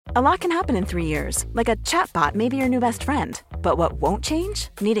A lot can happen in 3 years, like a chatbot may be your new best friend. But what won't change?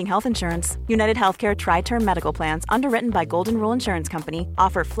 Needing health insurance. United Healthcare Tri-Term Medical Plans, underwritten by Golden Rule Insurance Company,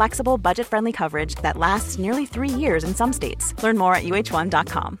 offer flexible, budget-friendly coverage that lasts nearly 3 years in some states. Learn more at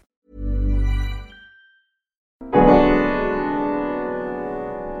uh1.com.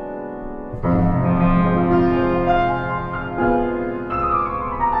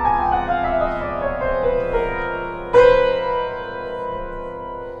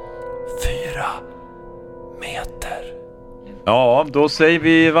 Ja, då säger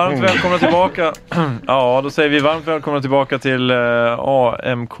vi varmt välkomna tillbaka. Ja, då säger vi varmt välkomna tillbaka till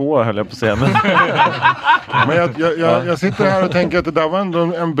AMK, höll jag på att säga. Men jag sitter här och tänker att det där var ändå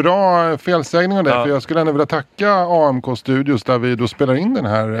en bra felsägning av det. För jag skulle ändå vilja tacka AMK Studios där vi då spelar in den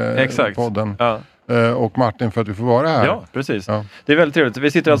här podden. Ja. Och Martin för att vi får vara här. Ja, precis. Ja. Det är väldigt trevligt.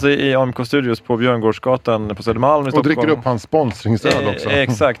 Vi sitter alltså i AMK Studios på Björngårdsgatan på Södermalm i Stockholm. Och dricker upp hans sponsringsstöd också.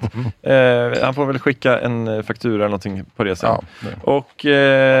 Exakt. Han får väl skicka en faktura eller någonting på det sen. Ja, och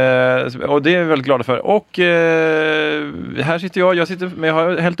det är vi väldigt glada för. Och här sitter jag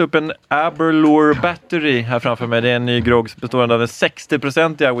har hällt upp en Aberlour Battery här framför mig. Det är en ny grogg bestående av en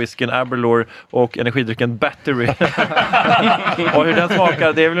 60-procentiga whiskyn Aberlour och energidrycken Battery. Och hur den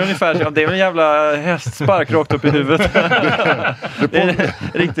smakar, det är väl ungefär, det är väl en jävla hästspark rakt upp i huvudet. Det är en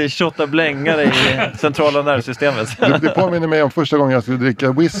riktig shottablängare i centrala nervsystemet. Det påminner mig om första gången jag skulle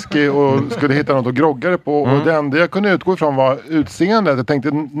dricka whisky och skulle hitta något att grogga det på. Och det enda jag kunde utgå ifrån var utseendet. Jag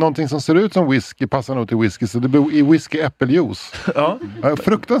tänkte någonting som ser ut som whisky passar nog till whisky. Så det blev i whisky äppeljuice. Ja.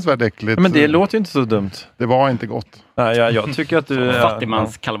 Fruktansvärt äckligt. Men det låter ju inte så dumt. Det var inte gott. Nej, jag tycker att du...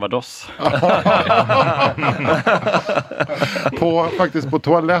 Fattigmans calvados. Faktiskt på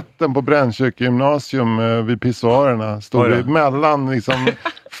toaletten på Brännkyrke gymnasium vid pissoarerna stod vi mellan liksom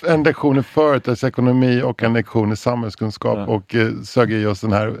en lektion i företagsekonomi och en lektion i samhällskunskap och sög i oss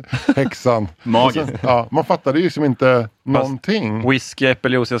den här häxan. Magiskt. Man fattade ju liksom inte någonting. Whisky,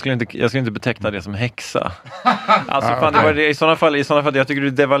 äppeljuice, jag skulle inte beteckna det som häxa. Alltså fan, det var det, i sådana fall jag tycker du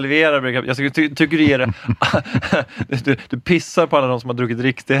devalverar, jag tycker du ger det du pissar på alla de som har druckit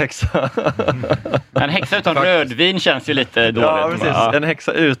riktig häxa. En häxa utan rödvin känns ju lite dåligt. Ja, precis. En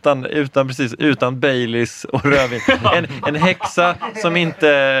häxa utan Baileys och rödvin. En häxa som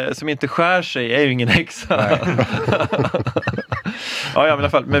inte skär sig är ju ingen häxa. Men i alla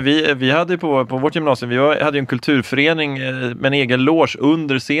fall, men vi hade på vårt gymnasium, vi hade ju en kulturförening med en egen loge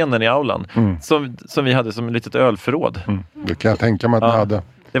under scenen i aulan som vi hade som ett litet ölförråd. Det kan jag tänka mig att ni hade.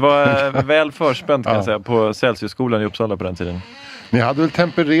 Det var väl förspänt kan jag säga på Celsiusskolan i Uppsala på den tiden. Ni hade väl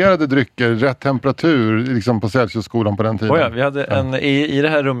tempererade drycker, rätt temperatur liksom på Celsiusskolan på den tiden? Ja, vi hade i det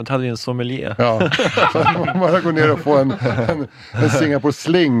här rummet hade vi en sommelier. Ja, så man bara går ner och får en Singapore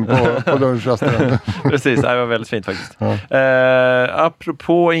sling på lunchrasten. Precis, det var väldigt fint faktiskt. Ja.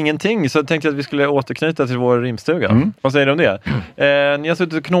 Apropå ingenting så tänkte jag att vi skulle återknyta till vår rimstuga. Vad säger du om det? Ni har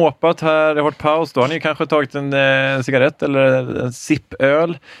suttit och knåpat här, det har varit paus då. Har ni kanske tagit en cigarett eller en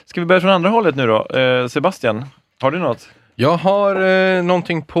sippöl? Ska vi börja från andra hållet nu då? Sebastian, har du något? Jag har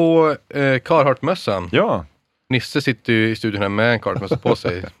någonting på Carhartt-mössan. Ja. Nisse sitter ju i studion här med en Carhartt-mössa på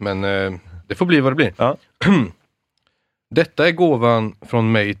sig. Men det får bli vad det blir. Ja. Detta är gåvan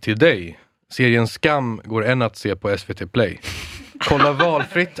från mig till dig. Serien Skam går än att se på SVT Play. Kolla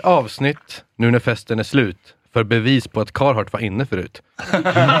valfritt avsnitt nu när festen är slut. För bevis på att Carhartt var inne förut.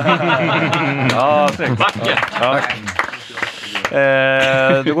 Ja, vackert. Ja.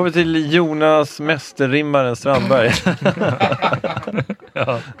 Då går vi till Jonas mästerrimmaren Strandberg.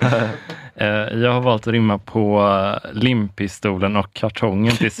 Jag har valt att rimma på limpistolen och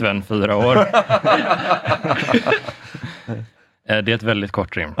kartongen till Sven 4 år. Det är ett väldigt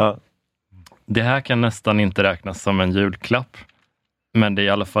kort rim. Det här kan nästan inte räknas som en julklapp. Men det är i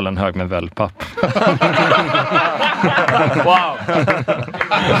alla fall en hög med wellpapp. Wow!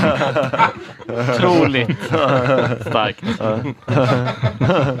 Otroligt starkt.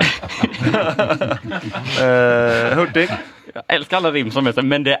 Hurtig. Jag älskar alla rim som är,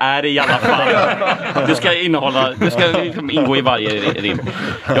 men det är i alla fall. Det ska liksom ingå i varje rim.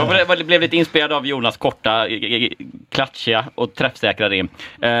 Jag blev lite inspirerad av Jonas korta, klatschiga och träffsäkra rim.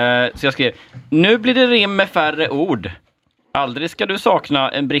 Så jag skrev: nu blir det rim med färre ord. Aldrig ska du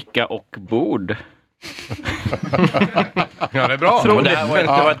sakna en bricka och bord. Ja, det är bra.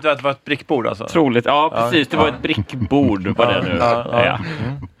 Det var ett brickbord alltså. Troligt, ja precis. Det var ett brickbord. Vad det nu. Ja.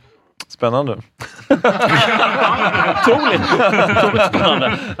 Spännande. Otroligt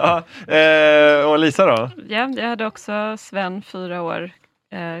spännande. Och Lisa då? Ja, jag hade också Sven 4 år,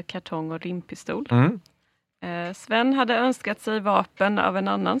 kartong och rimpistol. Sven hade önskat sig vapen av en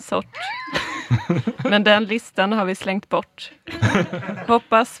annan sort. Men den listan har vi slängt bort.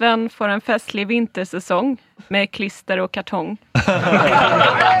 Hoppas Sven får en festlig vintersäsong med klister och kartong.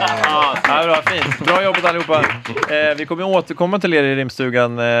 Bra, fint. Bra jobbat allihopa. Vi kommer återkomma till er i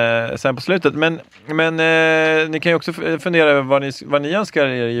rimstugan sen på slutet. Men ni kan ju också fundera över vad ni önskar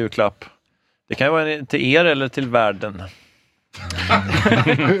er i julklapp. Det kan ju vara till er eller till världen.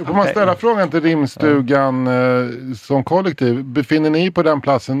 Får man ställa frågan till rimstugan som kollektiv? Befinner ni på den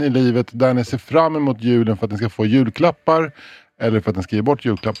platsen i livet där ni ser fram emot julen för att ni ska få julklappar eller för att ni ska ge bort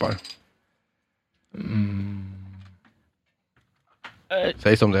julklappar?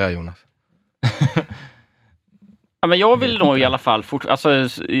 Säg som det är, Jonas. Ja, men jag vill nog i alla fall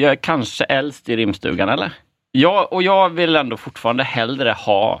jag är kanske äldst i rimstugan, eller? Jag vill ändå fortfarande hellre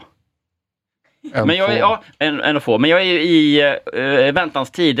ha än att få. Men jag är i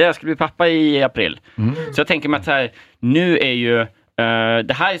väntans tider. Jag ska bli pappa i april. Så jag tänker mig att så här, nu är ju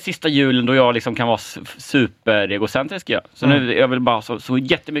det här är sista julen då jag liksom kan vara superegocentrisk. Ja. Så nu jag vill bara så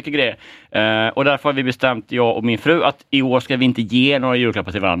jättemycket grejer. Och därför har vi bestämt, jag och min fru, att i år ska vi inte ge några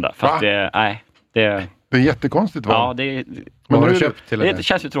julklappar till varandra. För att det är jättekonstigt, va? Ja, det men har du köpt till det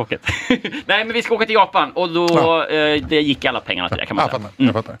känns ju tråkigt. Nej, men vi ska åka till Japan och då det gick alla pengarna till det, kan man säga.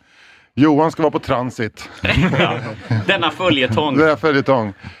 Jag fattar. Johan ska vara på transit. Denna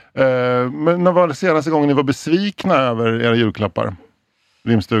följetong. Men när var det senaste gången ni var besvikna över era julklappar?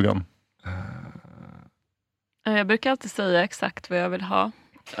 Rimstugan. Jag brukar alltid säga exakt vad jag vill ha.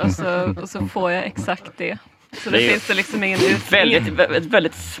 Och så får jag exakt det. Så det finns det liksom ingen ett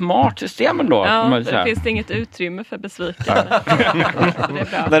väldigt smart system ändå. Ja, det finns inget utrymme för besvikelse.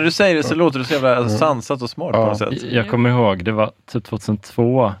 När du säger det så låter det så jävla sansat och smart på något sätt. Jag kommer ihåg, det var typ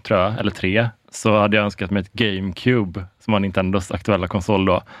 2002 tror jag, eller 2003, så hade jag önskat mig ett GameCube som var Nintendos aktuella konsol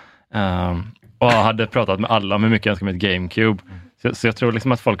då. Och jag hade pratat med alla om hur mycket jag önskade mig ett GameCube. Så jag tror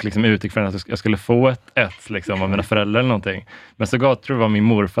liksom att folk liksom utgick från att jag skulle få ett liksom, av mina föräldrar eller någonting. Men så tror jag det var min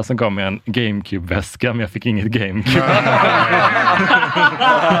morfar som gav mig en GameCube-väska, men jag fick inget GameCube.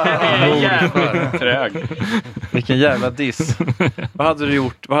 Trög. Vilken jävla diss. Vad hade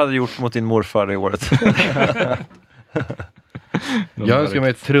du gjort mot din morfar i året? Jag önskade mig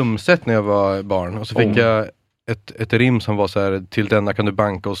ett trumset när jag var barn. Och så fick jag ett rim som var så här: till denna kan du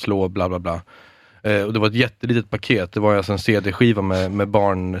banka och slå bla bla bla. Och det var ett jättelitet paket. Det var alltså en CD-skiva med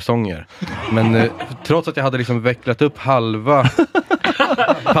barnsånger. Men trots att jag hade liksom vecklat upp halva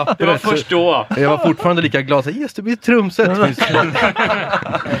pappret, det var först då. Jag var fortfarande lika glad. Yes, det blir ett trumset.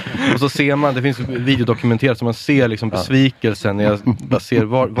 Och så ser man, det finns videodokumenterat, så man ser liksom besvikelsen när jag bara ser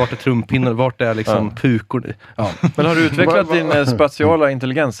vart är trumpinnar, vart är liksom pukor. Ja. Men har du utvecklat din spatiala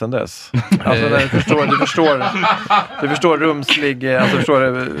intelligens sen dess? Alltså när du förstår rumslig, alltså du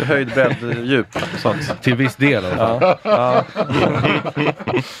förstår höjd, bredd, djup och sånt. Till viss del alltså.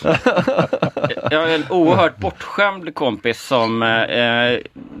 Jag har en oerhört bortskämd kompis som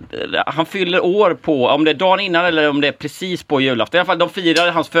han fyller år på, om det är dagen innan eller om det är precis på julafton. I alla fall de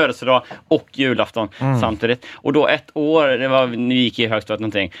firar hans födelsedag och julafton samtidigt. Och då ett år, det var nu gick i högstadiet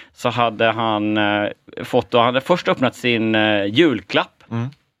någonting, så hade han fått, och han hade först öppnat sin julklapp.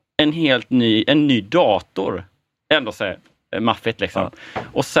 En ny dator. Ändå så maffigt liksom.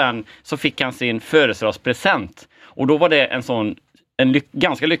 Och sen så fick han sin födelsedagspresent. Och då var det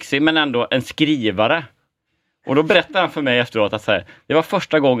ganska lyxig, men ändå en skrivare. Och då berättade han för mig efteråt att det var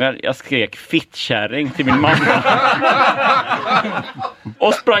första gången jag skrek fittkärring till min mamma.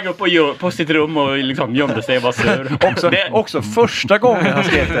 Och sprang upp på sitt rum och liksom gömde sig och var sur. Också första gången han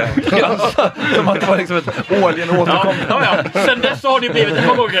skrek det. Som att det var liksom ett årligen återkom. Ja. Sen dess har det blivit ett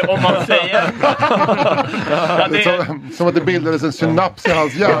par gånger, om man säger. Som att det bildades en synaps i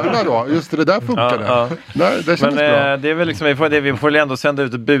hans hjärna då. Just det där funkade. Det känns bra. Det är väl liksom, vi får ändå sända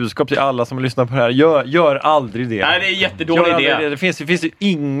ut ett budskap till alla som lyssnar på det här. Gör aldrig det. Nej, det är en jättedålig idé. Det finns ju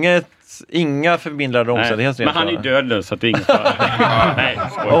inga förbindlade omständigheter. Men han är ju död nu, så att det är inget för. Nej,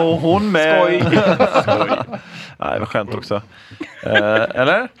 skoj. Och hon med. Skoj. Nej, vad skönt också.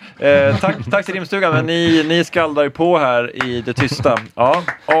 Eller? Tack till Rimstugan, men ni skaldar ju på här i det tysta. Ja,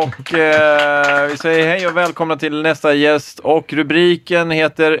 och vi säger hej och välkomna till nästa gäst. Och rubriken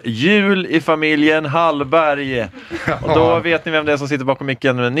heter Jul i familjen Hallberg. Och då vet ni vem det är som sitter bakom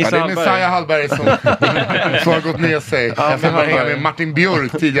micken. Det är Messiah Hallberg som har gått ner sig. Jag får hänga med Martin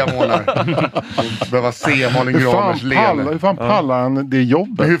Björk tidiga månader. Behöva se Malin Gramers leende. Hur fan pallar han det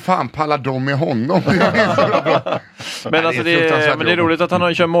jobbet? Men hur fan pallar de med honom? Men alltså det men det är roligt att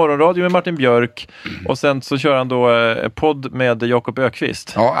han kör morgonradio med Martin Björk och sen så kör han då podd med Jakob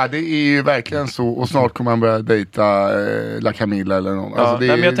Ökvist. Ja, det är ju verkligen så, och snart kommer han börja dejta La Camilla eller någon. Ja, alltså,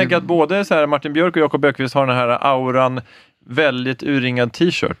 men jag tänker att både så här, Martin Björk och Jakob Ökvist har den här auran, väldigt urringad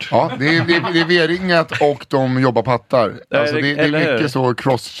t-shirt. Ja, det är V-ringat och de jobbar pattar. Alltså det är mycket så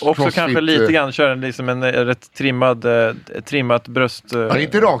crossfit. Också kanske lite grann kör liksom en rätt trimmat bröst. Ja,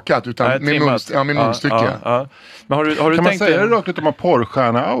 inte rakat utan med munstycke. Ja. Men har du kan tänkt man säga det rakt ut om man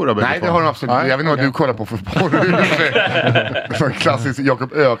porrstjärna-aura? Nej, det har de absolut inte. Jag vet inte vad du kollar på för porr. Sån klassisk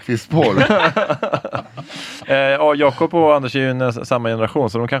Jakob Ökvist-porr. Ja, Jakob och Anders är ju samma generation,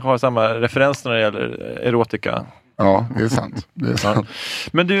 så de kanske har samma referenser när det gäller erotika. Ja, det är sant.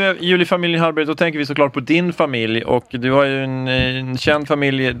 Men du, Julie, familjen Hallberg, då tänker vi såklart på din familj, och du har ju en känd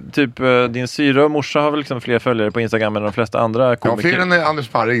familj, typ din syra och morsa har väl liksom fler följare på Instagram än de flesta andra komiker. Ja, fler än Anders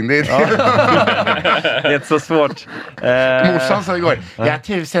Parring. Det är inte så svårt. Morsan sa igår, jag har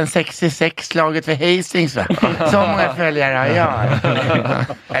 1066 slaget för Hastings, va? Så många följare har jag.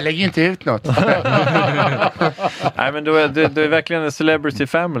 Jag lägger inte ut något. Nej, men du är verkligen en celebrity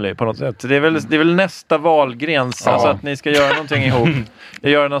family på något sätt. Det är väl nästa valgrens. Alltså att ni ska göra någonting ihop.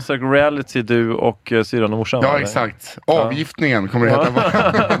 Jag gör någon slags reality, du och syran och morsan. Ja, eller? Exakt. Avgiftningen kommer det heta.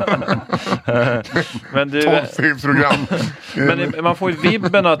 Men du... 12-stegsprogram. Men man får ju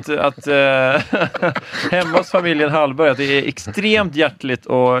vibben att hemma hos familjen Hallberg att det är extremt hjärtligt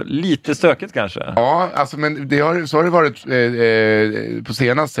och lite stökigt kanske. Ja, alltså men så har det varit på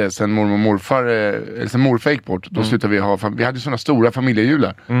senaste sen mormor och morfar, eller sen morfar gick bort. Då slutade vi hade sådana stora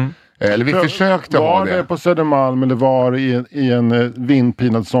familjejular. Eller vi försökte ha det. Var det på Södermalm eller var i en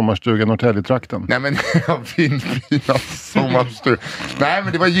vindpinad sommarstuga i Norrtäljetrakten? Nej, men vindpinad sommarstuga. Nej,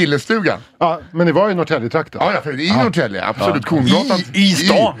 men det var gillestugan. Ja, men det var i Norrtäljetrakten. Ja, för det är i Norrtälje, absolut. Kongatan. I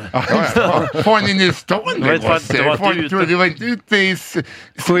stan? Får ni i stan? Vi var inte ute i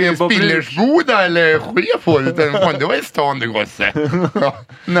Spillersboda eller Skefår, utan det var i stan det gosse.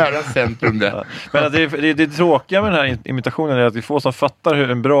 Nära centrum det. Men det tråkiga med den här imitationen är att vi får som fattar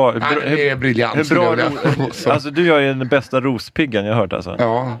hur en bra... det är briljant. Hur bra alltså du gör ju den bästa rospiggan jag har hört alltså.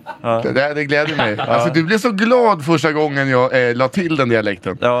 Ja. Det gläder mig. Alltså du blev så glad första gången jag la till den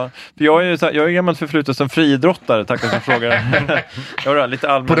dialekten. Ja, för jag är gammalt förflutet som friidrottare, tackar som frågar. Jag lite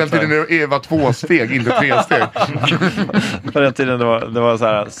allmänt. På den tiden det var 2 steg, inte 3 steg. På den tiden det var så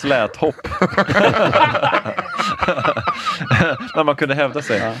här släthopp. När man kunde hävda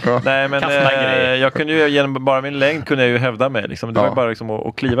sig. Nej, men jag kunde ju genom bara min längd kunde jag ju hävda mig liksom. Det var bara liksom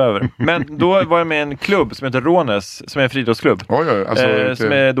att kliva över. Men då var jag med i en klubb som heter Rånes, som är en friidrottsklubb.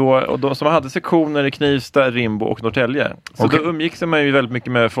 Som hade sektioner i Knivsta, Rimbo och Norrtälje. Så då umgicks man ju väldigt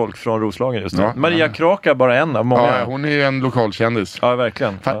mycket med folk från Roslagen just nu. Maria Kraka, bara en av många. Ja, hon är ju en lokalkändis. Ja,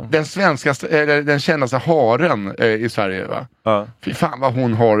 verkligen. Den kändaste haren i Sverige, va? Ja. Fy fan vad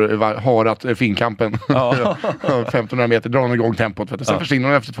hon har harat finkampen. 1500 meter, drar hon igång tempot. Sen försvinner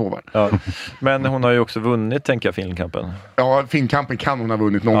hon efter 2 varv. Ja. Men hon har ju också vunnit, tänker jag, finkampen. Ja, finkampen kan hon ha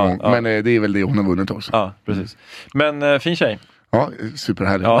vunnit någon gång. Men det är väl det hon har vunnit också. Ja, precis. Men fin tjej. Ja,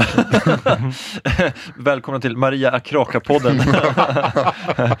 superhärligt. Ja. Välkomna till Maria Kraka-podden.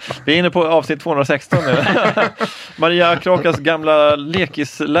 Vi är inne på avsnitt 216 nu. Maria Krakas gamla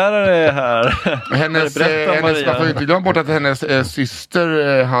lekislärare är här. Man får inte glömma bort att hennes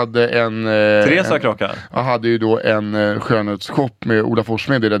syster hade Teresa Kraka. Hade ju då en skönhetsshop med Ola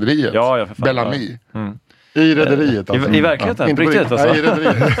Forssmed i Rederiet. Ja, Bellamy. I Rederiet alltså. I verkligheten? På riktigt alltså? Nej, i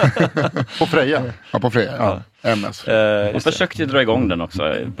Rederiet. På Freja. Ja, på Freja. Ja. MS. Jag försökte dra igång den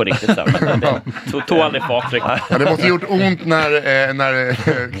också på riktigt sen. Tog aldrig fart riktigt. Ja, det måste gjort ont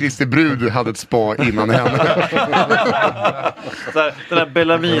när Kristi brud hade ett spa innan henne. Den här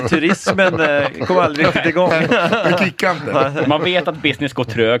Bellamy-turismen kom aldrig riktigt igång. Den kickade inte. Man vet att business går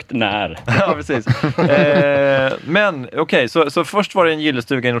trögt när. Ja, precis. Men okej, så först var det en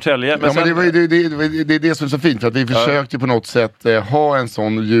gillestuga i Norrtälje. Men men det är det som är så fint, för att vi försökte på något sätt ha en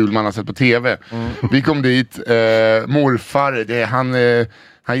sån jul man har sett på tv. Vi kom dit, morfar,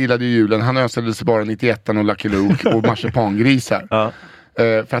 han gillade ju julen, han önskade sig bara 91 och Lucky Luke och marsipangrisar.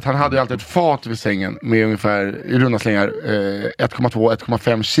 För att han hade ju alltid ett fat vid sängen med ungefär i runda slängar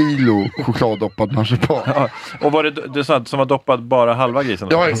 1,2-1,5 kilo chokladdoppad marsipan. Ja. Och var det sånt som var doppad bara halva grisen?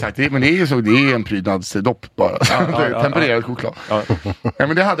 Ja, exakt. Men det är ju så, det är en prydnadsdopp bara. Tempererad choklad. Ja,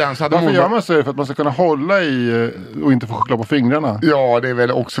 men det hade han. Så hade varför gör man så? För att man ska kunna hålla i och inte få choklad på fingrarna? Ja, det är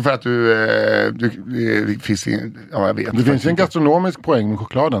väl också för att det finns jag vet. Det finns ju en gastronomisk poäng med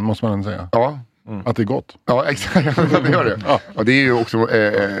chokladen, måste man säga. Ja. Att det är gott. Ja, exakt. Det gör det. Och det är ju också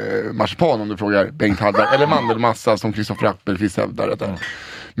marsipan om du frågar Bengt Hallberg. Eller mandelmassa som Kristoffer Appelqvist hävdar.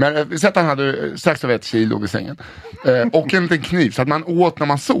 Men så att han hade strax över 1 kilo vid sängen. Och en liten kniv så att man åt när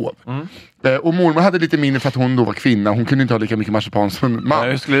man sov. Och mormor hade lite mindre för att hon då var kvinna. Hon kunde inte ha lika mycket marsipan som man. Nej,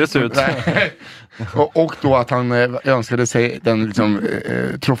 hur skulle det se ut? och då att han önskade sig den liksom,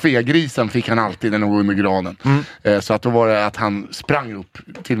 trofégrisen fick han alltid den under granen. Så att då var det att han sprang upp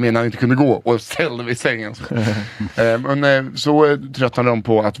till mig när han inte kunde gå och ställde vid sängen. Men så tröttnade de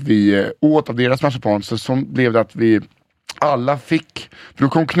på att vi åt av deras marsipan, så blev det att vi alla fick, för då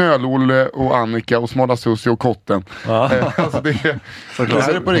kom Knöl-Olle och Annika och Smala Susie och Kotten. Alltså det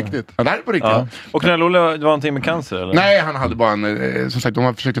här är på riktigt. Ja, det här är på riktigt. Ja. Och Knöl-Olle, det var någonting med cancer eller? Nej, han hade bara som sagt,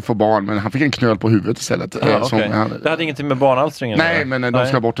 de försökte få barn, men han fick en knöl på huvudet istället. Okay. Det hade ingenting med barnalstringen? Nej, men de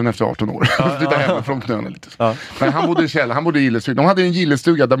ska bort den efter 18 år. Flytta hemifrån knölen lite. Men han bodde i källaren, han bodde i gillestugan. De hade en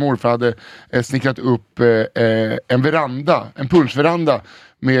gillestuga där morfar hade snickrat upp en veranda, en pulsveranda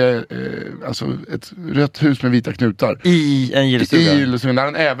med alltså ett rött hus med vita knutar. I en gillestuga? Där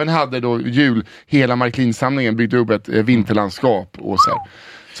han även hade då hela Marklinsamlingen byggde upp ett vinterlandskap och så här.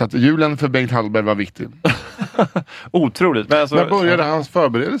 Så att julen för Bengt Hallberg var viktig. Otroligt. Men alltså, när började hans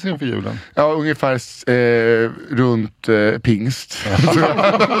förberedelse inför julen? Ja, ungefär runt pingst.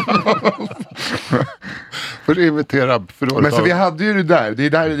 För att imitera förrådet. Men så vi hade ju det är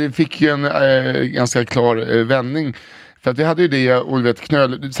där det fick ju en ganska klar vändning. För att vi hade ju det och du vet,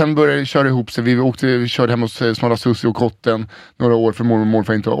 Knöl, sen började det köra ihop sig. Vi körde hem hos Smala Susie och Kotten några år för mormor och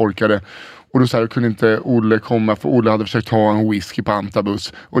morfar inte orkade. Och då så här, kunde inte Olle komma, för Olle hade försökt ha en whisky på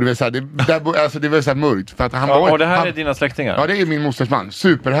Antabus. Och det var så här, det var så här mörkt. För att han var, och det här är dina släktingar? Ja, det är min mosters man.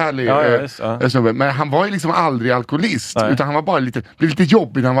 Superhärlig snubbe. Men han var ju liksom aldrig alkoholist. Nej. Utan han var bara blev lite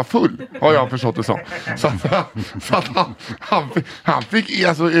jobbig när han var full. Har jag förstått det så. Så att han fick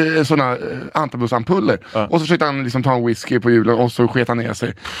alltså, sådana Antabus-ampuller. Och så försökte han liksom ta en whisky på julen och så sket han ner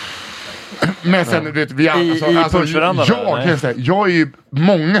sig. Men sen du vet, jag är ju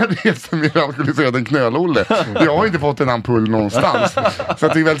många resor mer alkoholiserad än Knöl-Olle. Jag har inte fått en ampull någonstans. Så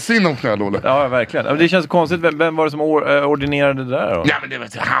det är väl synd om Knöl-Olle. Ja, verkligen. Det känns konstigt. Vem var det som ordinerade det där då? Ja, men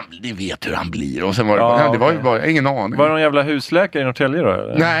ni vet hur han blir. Och sen var det, det var ju bara, ingen aning. Var det någon jävla husläkare i Norrtälje då?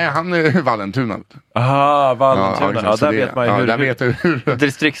 Eller? Nej, han är Vallentuna. Aha, Vallentuna. Ja, där vet man ju hur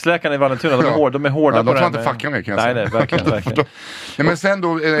distriktsläkarna i Vallentuna, de är hårda på det här. De får inte fucka med, kan jag säga. Nej, verkligen. Nej, men sen då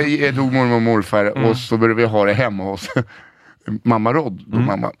dog mormor och morfar och så började vi ha det hemma hos mamma Rod.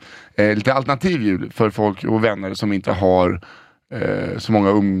 Mamma. Lite alternativ jul för folk och vänner som inte har så många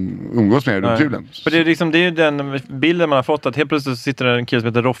umgås med runt julen. För det är liksom, det är den bilden man har fått, att helt plötsligt sitter en kille som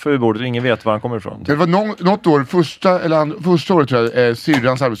heter Roffe vid bordet och ingen vet var han kommer ifrån. Det var något år, första året tror jag,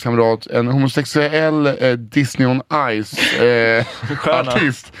 syrrans arbetskamrat, en homosexuell Disney on Ice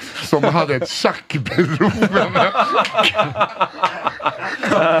artist som hade ett schackberoende.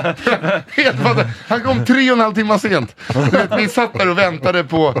 Han kom 3,5 timmar sent. Vi satt där och väntade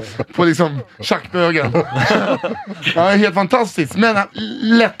på liksom schackbögen. Ja, helt fantastiskt. Men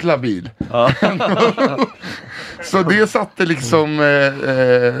lätt labil. Så det satte liksom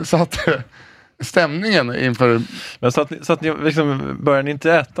satte stämningen inför. Men så att ni liksom, började ni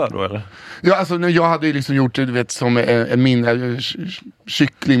inte äta då eller? Ja, alltså jag hade ju liksom gjort det, du vet, som en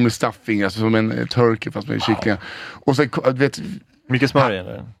kyckling med stuffing, alltså som en turkey fast med kyckling. Och så du vet, mycket smör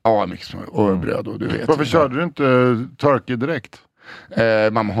eller? Ja, mycket smör och bröd och du vet. Varför körde du inte turkey direkt?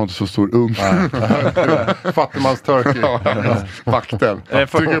 Mamma har inte så stor ugn. Fattigmans turkey. Vaktel.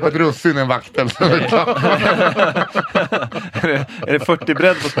 Trycker upp ett russin i en vaktel. Är det 40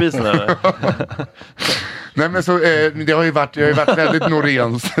 bredd på spisen eller? Nej, men så det har ju varit väldigt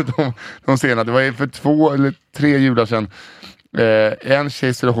Noréns de senare. Det var ju för 2 eller 3 jular sedan. En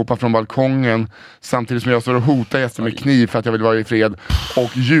tjej skulle hoppa från balkongen samtidigt som jag står och hotar gäster med kniv för att jag vill vara i fred, och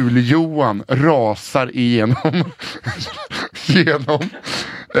Jul-Johan rasar genom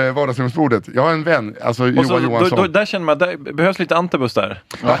vardagsrumsbordet. Jag har en vän, alltså Johan Johansson. Där känner man, där behövs lite Antabus där.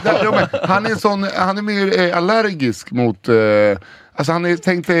 Ja, han är mer allergisk mot alltså han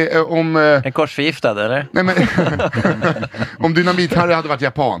tänkte om en korsförgiftad eller? Nej, men om Dynamit-Harry hade varit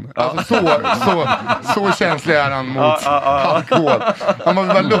japan. Alltså så känslig är han mot alkohol. Han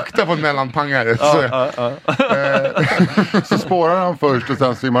måste bara lukta på en mellanpangare. Så spårar han först och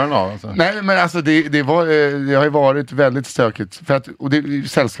sen simmar han av alltså. Nej, men alltså det har ju varit väldigt stökigt för att, och det är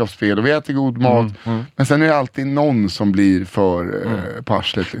sällskapsspel och vi äter god mat, men sen är det alltid någon som blir för på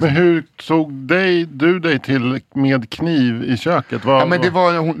arslet liksom. Men hur tog du dig till med kniv i köket? Vad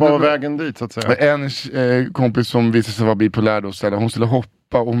var vägen dit så att säga? En kompis som visade sig vara bipolär då, hon skulle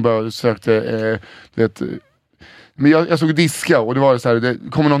hoppa och hon sökte men jag såg diska och det var så här, det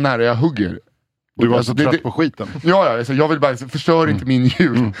kommer någon nära, jag hugger. Du var så trött på skiten. Ja, alltså, jag vill bara, förstör inte min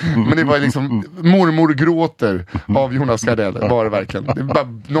jul. Men det var liksom, mormor gråter av Jonas Gardell, var det verkligen. Det var bara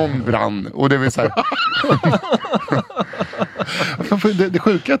någon brann, och det vill säga. Det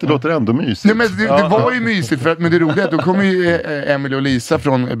sjuka är att det låter ändå mysigt. Nej, men det var ju mysigt, men det roliga är att då kom ju Emily och Lisa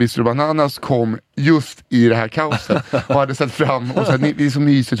från Bistro Bananas kom just i det här kaoset och hade sett fram och sagt, det är så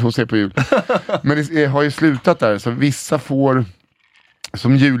mysigt hos er på jul. Men det har ju slutat där, så vissa får,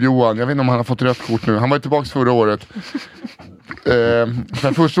 som Jul-Johan, jag vet inte om han har fått rött kort nu, han var ju tillbaka förra året.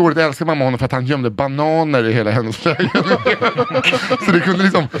 För första året älskade mamma honom för att han gömde bananer i hela hennes lägenhet. Så det kunde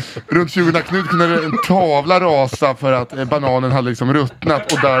liksom, runt 20 Knut kunde en tavla rasa för att bananen hade liksom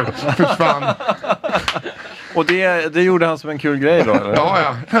ruttnat och där försvann. Och det gjorde han som en kul grej då? Eller?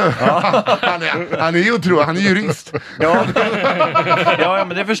 Ja. Han är ju otrolig, han är jurist. Ja,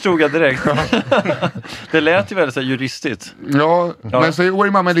 men det förstod jag direkt. Det lät ju väldigt så här juristigt. Ja, men så i år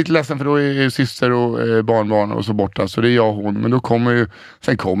är mamma lite ledsen för då är syster och barnbarn och så borta. Så det är jag och hon. Men då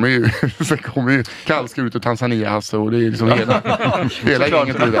sen kommer ju Kallskur ut och Tanzania alltså, och det är liksom hela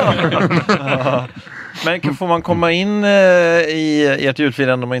gänget i det. Men får man komma in i ert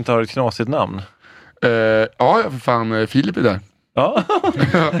julfirande om man inte har ett knasigt namn? Ja, för fan, Filip är där. Ja.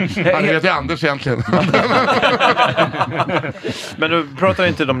 Han heter Anders egentligen. Men du pratar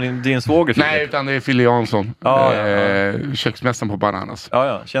inte om din svåger? Nej, utan det är Fille Jansson. Köksmästaren på Bananas.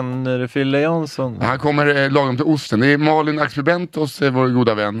 Ja. Känner du Fille Jansson? Han kommer lagom till osten. Det är Malin Axby Bentos, vår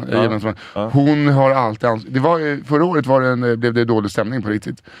goda vän. Hon har alltid förra året blev det dålig stämning på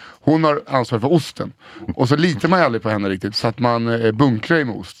riktigt. Hon har ansvar för osten. Och så litar man aldrig på henne riktigt, så att man bunkrar i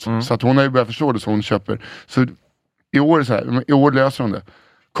med ost. Så att hon har ju börjat förstå det, så hon köper. Så i år är så här, i år löser hon det.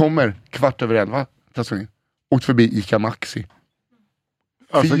 Kommer 11:15. Åkt förbi Ica Maxi.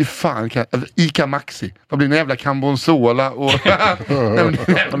 Alltså, fy fan, Ica Maxi. Vad blir det, en jävla cambonzola och...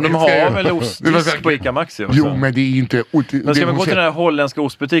 men de har väl ostdisk på Ica Maxi också? Jo, men det är inte... Men ska vi gå till den här holländska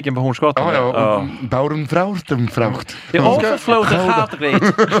ostbutiken på Hornsgatan? Ja. Bauernfrautenfraut. Det är overfloten hartgreet.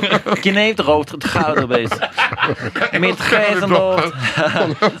 Geneemd rood het gouderbeest. Met gijzendoft.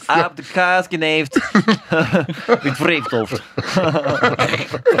 Aap de kaas geneemd. Met vreefdoft.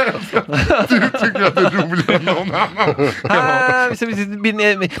 Du tycker att det är roligare än någon annan.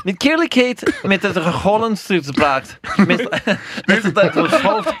 Met kirlikheid met het Hollandse gebracht. Met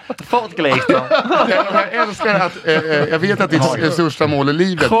het voltgeleegd. Jag älskar att jag vet att ditt största mål i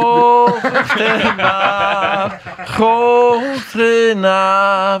livet.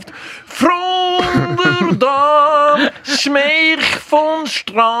 Goedenacht, Vronderdam, Smerig von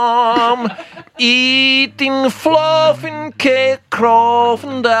Stram, Eat in Fluff in Cake,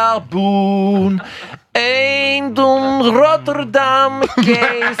 Kroven der Boon. Eindon Rotterdam,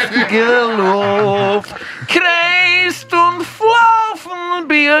 Kees gelooft. Krijst und Flaffen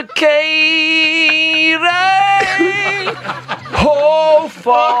Bier Keirei.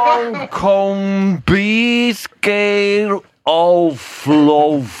 Hofan kom Bisker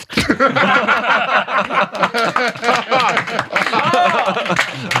avloft.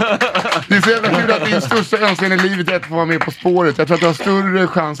 Det är så jävla kul att din största önskan i livet är att få vara med På spåret. Jag tror att du har större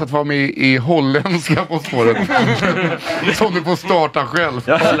chans att vara med i holländska På spåret. Som du får starta själv.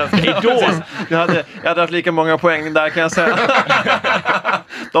 Jag hade haft lika många poäng där, kan jag säga.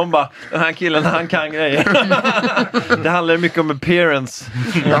 De bara, den här killen, han kan grejer. Det handlar mycket om appearance.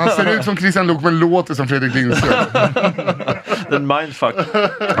 Ja, han ser ut som Christian Luuk, men låter som Fredrik Lindström. En mindfuck.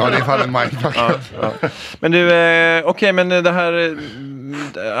 Ja, det är fan en mindfuck. Ja. Men du, okej, men det här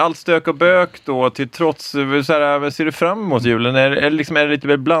allt stök och bök då till trots, så här, ser du fram emot julen? Är det lite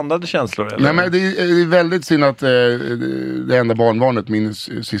mer blandade känslor? Eller? Nej, men det är väldigt synd att det enda barnbarnet, min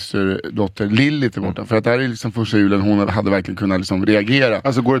systerdotter Lilly, är borta. För att det här är liksom första julen hon hade verkligen kunnat liksom reagera.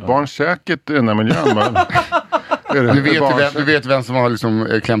 Alltså går ett barn säkert i den här miljön? Du vet vem som har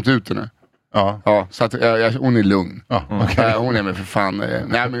liksom klämt ut henne. Ja, så att hon är lugn. Okay. Hon är med för fan.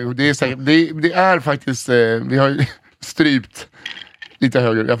 Nej, men det är säkert, det är faktiskt vi har ju strypt lite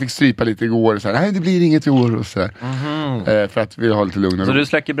högre. Jag fick strypa lite igår och så här, nej det blir inget i år och så här. För att vi har lite lugn. Så du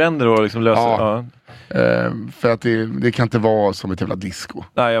släcker bränder då och liksom löser? Ja. För att det kan inte vara som ett jävla disco.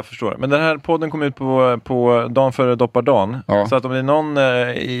 Nej, jag förstår. Men den här podden kom ut på dagen före doppardagen. Ja. Så att om det är någon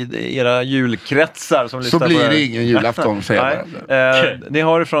i era julkretsar som lyssnar så blir det ingen julafton, säger jag. Ni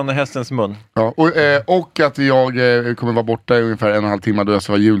har det från hästens mun. Ja, och att jag kommer vara borta i ungefär 1,5 timmar då jag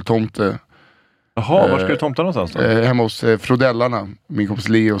ska vara jultomte. Jaha, var ska du tomta någonstans då? Hemma hos Frodellarna, min kompis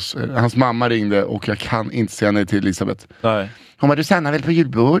Leos. Hans mamma ringde och jag kan inte säga nej till Elisabeth. Nej. Hon bara, du stannar väl på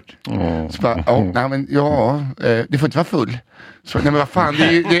julbord? Så bara, du får inte vara full. Så, nej men vad fan,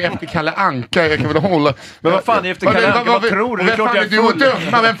 det är efter Kalle Anka, jag kan väl hålla. Men vad fan är efter Kalle Anka, vad tror du? Vem fan är du att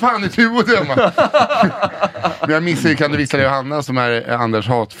döma? Vem fan är du att döma? Men jag missar ju Kan du visa dig Johanna som är Anders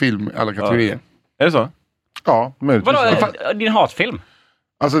hatfilm i alla kategorier. Är det så? Ja, möjligtvis. Vadå, din hatfilm?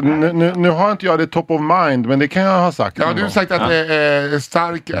 Alltså nu har inte jag det top of mind, men det kan jag ha sagt. Ja, du har sagt att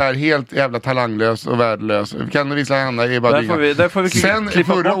Stark är helt jävla talanglös och värdelös. Kan du visa henne är bara där får vi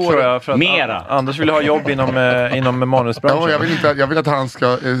klippa bort tror jag. För att Mera. Anders vill ha jobb inom manusbranschen. Ja, jag vill att han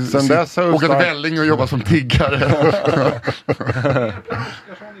ska åka till Välling och jobba som tiggare.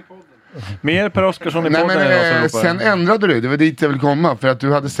 Mer Per Oscarsson i podden. Nej, men sen ändrade du, det var dit jag vill komma. För att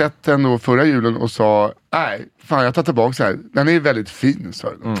du hade sett den då förra julen och sa, nej, fan jag tar tillbaka så här. Den är väldigt fin, så.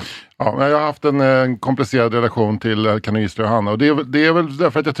 Ja, men jag har haft en komplicerad relation till Kan du gissa dig Johanna. Och det är väl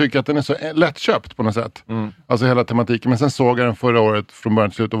därför att jag tycker att den är så lättköpt på något sätt. Alltså hela tematiken. Men sen såg jag den förra året från början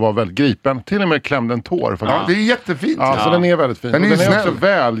till slut och var väldigt gripen. Till och med klämde en tår. Ja, det är jättefint. Ja, så den är väldigt fin. Den är, och den är också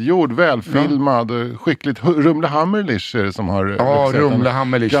välgjord, välfilmad, skickligt. Rumle Hammerlich är det som har... Ja, Rumle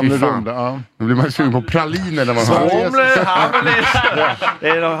Hammerlich, fy fan. Då blir man sugen på praliner när man har... Rumle Hammerlich! Det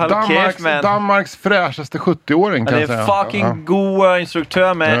är Danmarks fräschaste 70-åring kan jag säga. Det är fucking goa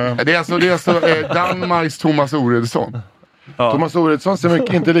instruktör med... Det är alltså Danmarks Thomas Oredsson. Ja. Thomas Oredsson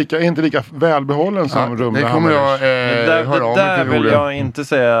ser inte lika välbehållen som Rumle. Det kommer jag höra om. Det där vill jag inte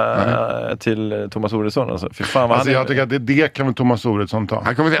säga till Thomas Oredsson. Alltså. Fy fan, alltså, jag tycker att det kan väl Thomas Oredsson ta.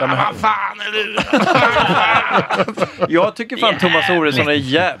 Han kommer säga, vad fan är du? Jag tycker fan Thomas Oredsson är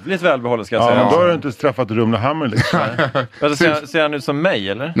jävligt välbehållen ska jag säga. Då har du inte träffat Rumle Hammerlich. Ser han ut som mig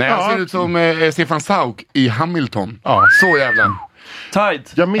eller? Nej, han ser ut som Stefan Sauk i Hamilton. Ja. Så jävla...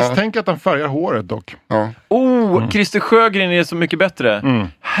 Tight. Jag misstänker att han färgar håret dock. Ja. Christer Sjögren är så mycket bättre.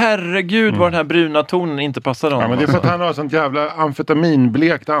 Herregud vad den här bruna tonen inte passar honom. Ja, men det är för att han har sånt jävla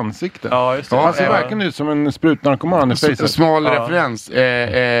amfetaminblekt ansikte. Ja, just det. Han ser verkligen ut som en sprutnarkoman i facet. Smal referens.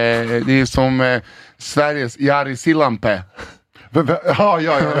 Det är som Sveriges Jari Sillanpää. Ja.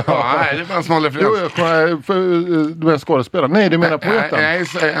 Nej, det var en smal referens. Du är skådespelare. Nej, du menar poeten. Nej,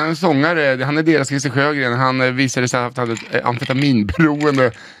 han är sångare. Han är deras Christer Sjögren. Han visade sig att han hade ett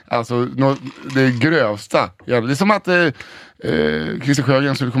amfetaminberoende. Alltså, det grövsta. Det är som att Christer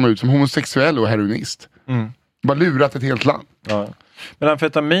Sjögren skulle komma ut som homosexuell och heroinist. Bara lurat ett helt land. Ja. Men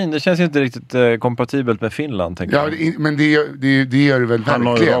amfetamin, det känns ju inte riktigt kompatibelt med Finland, tänker jag. Men det gör det väl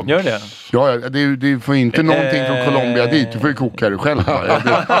verkligen. Gör det? Ja, du får inte någonting från Colombia dit. Du får ju koka det själv.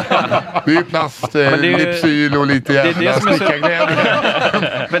 Det är ju plast, lipsyl och lite jävla snickarglädje.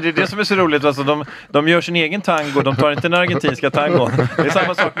 Men det är det som är så roligt. Alltså, de gör sin egen tango. De tar inte den argentinska tangon. Det är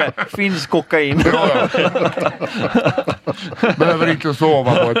samma sak med finsk kokain. Behöver inte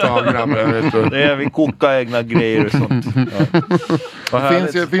sova på ett tag, grabbar. Det är vi kokar egna grejer och sånt.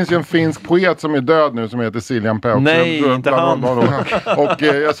 Det finns ju en finsk poet som är död nu som heter Siljan Pää. Nej, inte han. Och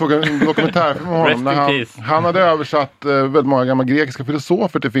jag såg en dokumentär om honom när han hade översatt väldigt många gamla grekiska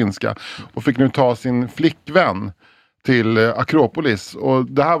filosofer till finska och fick nu ta sin flickvän till Akropolis. Och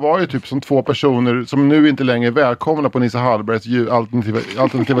det här var ju typ som två personer som nu inte längre är välkomna på Nisse Hallbergs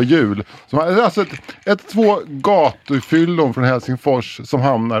alternativa jul. Alltså två gatufyllon från Helsingfors som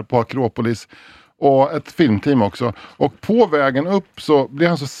hamnar på Akropolis. Och ett filmteam också. Och på vägen upp så blir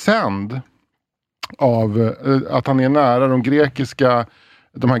han så sänd av att han är nära de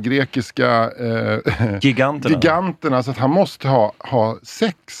här grekiska giganterna så att han måste ha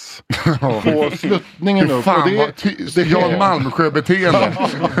sex på sluttningen upp. Fan, det är Jan Malmsjö-beteende.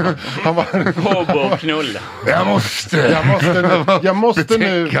 Han var Hobo-knull. Jag måste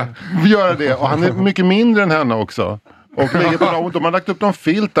nu göra det. Och han är mycket mindre än henne också. Och de har lagt upp någon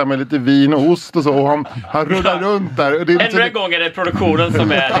filt där med lite vin och ost och så. Och han rullar runt där. Ännu en gång är det produktionen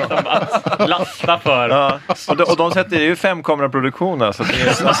som är liksom att lasta för. Ja. Och de sätter ju 5-kameraproduktion. Alltså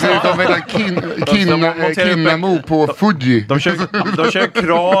de vill Kinnamo på Fuji. De kör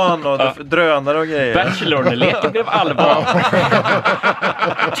kran och drönare och grejer. Bachelor-leken blev allvar.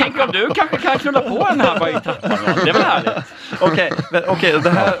 Tänk om du kanske kan knulla på den här bara i trappan. Det var härligt. Okej,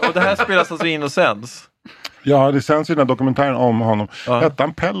 det här spelas alltså in och sänds. Ja, det sänds ju den här dokumentären om honom. Hette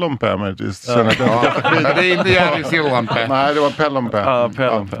han Pellompe möjligtvis? Ja, det är inte Jerry Sillampe. Nej, det var Pellompe. Ja,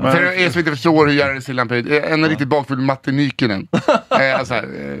 Pellompe. Men... För er som inte förstår hur Jerry Sillampe är, en riktigt bakfull Matti Nykänen.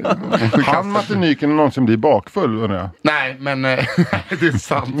 Han Matti Nykänen någonsin blir bakfull, undrar jag? Nej, men det är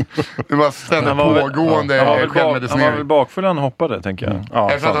sant. Det var ständigt pågående självmedicinering. Han var väl bakfull när han hoppade, tänker jag.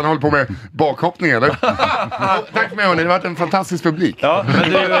 Ja, efter att han håller på med bakhoppning, eller? Tack för mig, hörni. Det har varit en fantastisk publik. Ja, men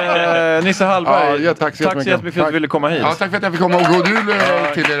du, Nisse Hallberg, tack så jättemycket för att du ville komma hit. Ja, tack för att jag fick komma, och god jul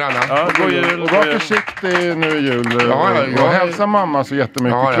till er alla. Ja, god jul. Och var försiktig nu i jul. Och hälsa mamma så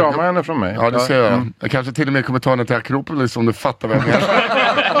jättemycket. Krama henne från mig. Ja, det ser jag. Jag kanske till och med kommer ta henne till Akropolis om du fattar vem jag är.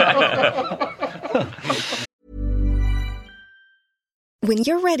 When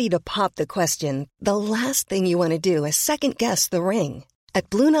you're ready to pop the question, the last thing you want to do is second-guess the ring. At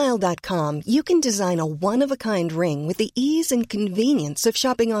BlueNile.com, you can design a one-of-a-kind ring with the ease and convenience of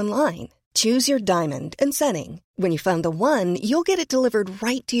shopping online. Choose your diamond and setting. When you find the one, you'll get it delivered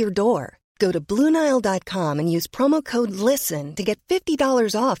right to your door. Go to BlueNile.com and use promo code LISTEN to get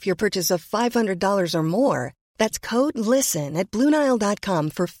 $50 off your purchase of $500 or more. That's code LISTEN at BlueNile.com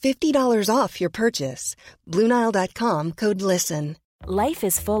for $50 off your purchase. BlueNile.com, code LISTEN. Life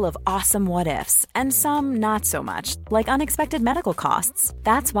is full of awesome what-ifs, and some not so much, like unexpected medical costs.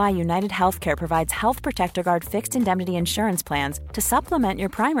 That's why United Healthcare provides Health Protector Guard fixed indemnity insurance plans to supplement your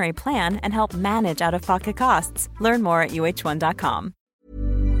primary plan and help manage out-of-pocket costs. Learn more at uh1.com.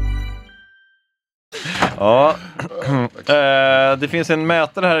 Ja, det finns en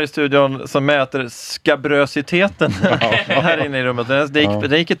mätare här i studion som mäter skabrösiteten här inne i rummet.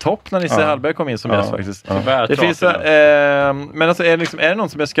 Det gick i topp när Nisse Hallberg kom in som gäst faktiskt. Det finns, men alltså är det någon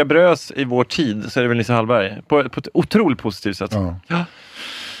som är skabrös i vår tid så är det väl Nisse Hallberg. På ett otroligt positivt sätt. Ja.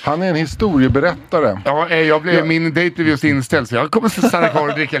 Han är en historieberättare. Ja, min dejt blev just inställd så jag kommer att stanna kvar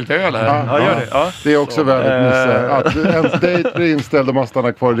och dricka lite öl här. Ja, gör det. Ja. Det är också väldigt Nisse. Att ens dejt blir inställd och man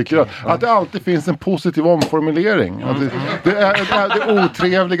stannar kvar och dricker öl. Att det alltid finns en positiv omformulering. Att det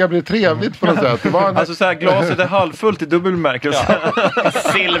otrevliga blir trevligt på något sätt. Alltså så här, glaset är halvfullt i dubbelmärkelse.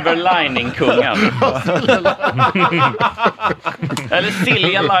 Silver lining-kungen. Eller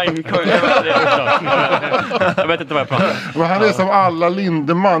Silja line-kungen. Jag vet inte vad jag pratar om. Men han är som alla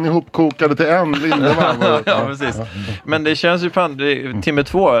Lindemann ihopkokade till en Lindemann. Ja, precis. Men det känns ju timme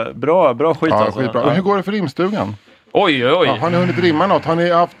 2. Bra skit alltså. Skitbra. Men hur går det för rimstugan? Oj. Ja, har ni hunnit rimma något? Har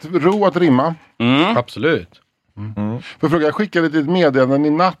ni haft ro att rimma? Absolut. För fråga, jag skickade ett meddelande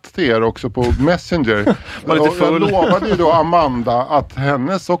i natt till er också på Messenger. Var lite full. Jag lovade ju då Amanda att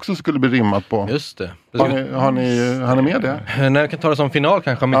hennes också skulle bli rimmat på. Just det. Har ni med det? Nej, jag kan ta det som final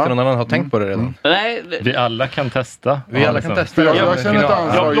kanske om inte någon annan har tänkt på det redan. Nej, vi alla kan testa. Jag känner ett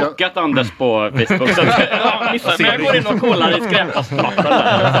ansvar. Jag har blockat Anders på Facebook. Så men jag går in och kollar i skräpastarten.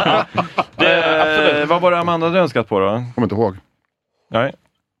 Vad var det Amanda hade önskat på då? Kommer inte ihåg. Nej,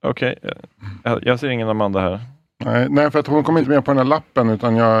 okej. Jag ser ingen Amanda här. Nej, för att hon kommer inte med på den här lappen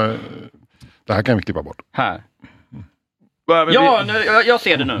utan det här kan vi klippa bort. Här. Ja, jag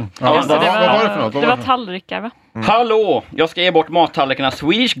ser det nu. Ja, vad var det för något? Det var tallrikar, va? Hallå! Jag ska ge bort mattallrikarna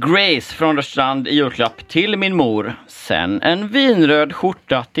Swedish Grace från Rörstrand i julklapp till min mor. Sen en vinröd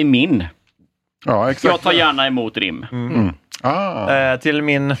skjorta till min. Ja, exakt. Jag tar gärna emot rim. Till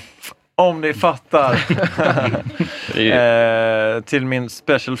min... Om ni fattar. Till min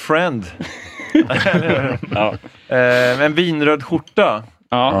special friend. En vinröd skjorta.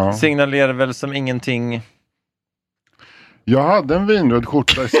 Signalerar väl som ingenting. Jag hade en vinröd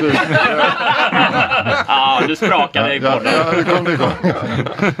skjorta i slutet. Du sprakade i podden.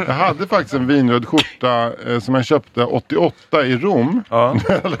 Jag hade faktiskt en vinröd skjorta som jag köpte 88 i Rom.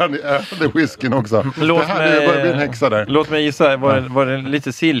 Ni ätade whiskyn också. Det här börjar bli en häxa där. Låt mig gissa, var den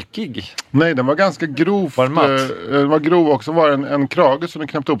lite silkig? Nej, den var ganska grov. Den var grov också. Var en krage som den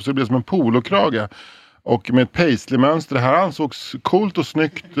knäppte upp så det blev som en polokrage. Och med ett paisley-mönster. Det här ansågs coolt och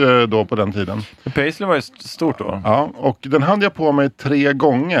snyggt då på den tiden. Paisley var ju stort då. Ja, och den hade jag på mig 3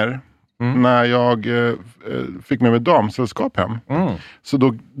 gånger. När jag fick med mig damsällskap hem. Så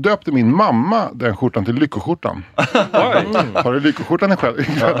då döpte min mamma den skjortan till lyckoskjortan. Har du lyckoskjortan själv,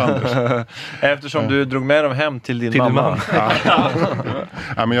 Anders? Eftersom du drog med dem hem till din mamma.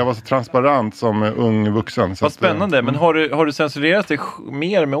 Ja, men jag var så transparent som ung vuxen. Vad spännande, men har du censurerat dig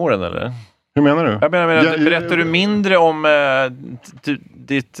mer med åren eller? Hur menar du? Jag menar, berättar du mindre om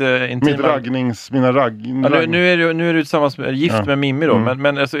ditt intima... Nu är du tillsammans gift med Mimmi då.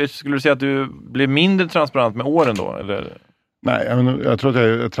 Men alltså, skulle du säga att du blir mindre transparent med åren då? Eller? Nej, jag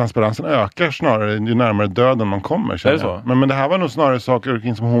tror att transparensen ökar snarare ju närmare döden man kommer. Är det så? Men det här var nog snarare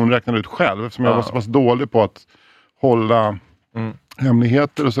saker som hon räknade ut själv. Eftersom jag var så pass dålig på att hålla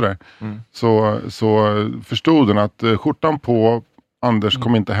hemligheter och sådär. Så förstod den att skjortan på Anders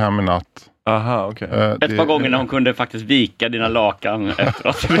kom inte hem i natt. Aha, okej. Ett par gånger när hon kunde faktiskt vika dina lakan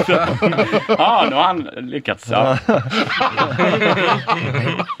efteråt. Ja, nu har han lyckats. Ja.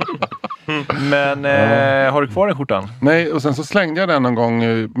 Men har du kvar den skjortan? Nej, och sen så slängde jag den någon gång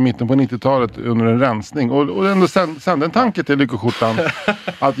i mitten på 90-talet under en rensning. Och ändå sände en tanke till lyckoskjortan.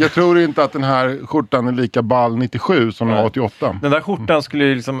 Att jag tror inte att den här skjortan är lika ball 97 som den var 88. Den där skjortan skulle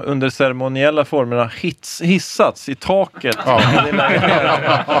ju liksom under ceremoniella formerna hissats i taket. Ja.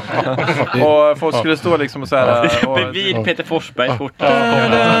 Och folk skulle stå liksom så här... Bredvid Peter Forsbergs skjorta.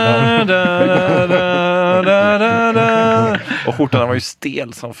 Och skjortan var ju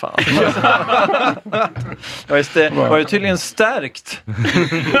stel som fan. Var ju tydligen stärkt.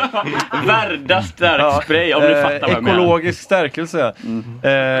 Värda stärkt spray, om du fattar vad jag menar. Ekologisk stärkelse.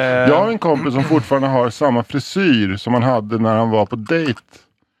 Jag har en kompis som fortfarande har samma frisyr som han hade när han var på dejt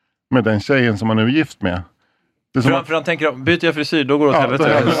med den tjejen som han nu är gift med. För han tänker, byter jag frisyr då går det åt helvete.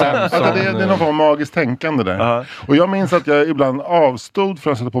 Det är någon form av magiskt tänkande där. Uh-huh. Och jag minns att jag ibland avstod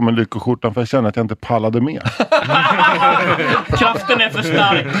från att sätta på mig lyckoskjortan för jag kände att jag inte pallade med. Kraften är för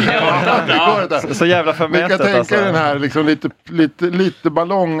stark. Så jävla förmätet. Men jag tänker den här liksom lite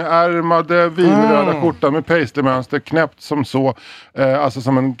ballongärmade vinröda skjortan med paisley-mönster knäppt som så. Alltså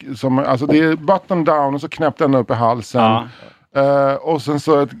det är button down och så knäppt ända upp i halsen. Ja. Och sen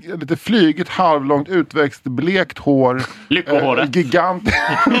så ett lite flygigt halvlångt utväxt blekt hår. Lyckohåret.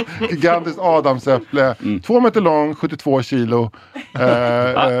 Gigantiskt adamsäpple. 2 meter lång, 72 kilo. Jag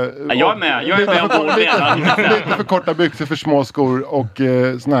är med. Jag är med ombord redan. Lite för korta byxor, för små skor och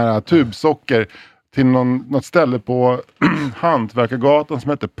såna här tubsocker till något ställe på Hantverkargatan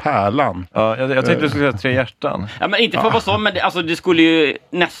som heter Pärlan. Ja, jag tänkte du skulle säga 3 hjärtan. Ja, men inte för att vara så, men det skulle ju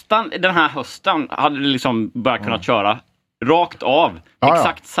nästan den här hösten hade det liksom börjat kunna köra rakt av.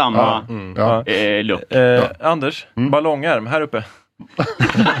 Exakt samma look. Anders, ballongärm här uppe.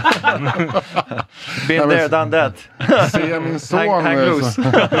 Been there, done that. Ser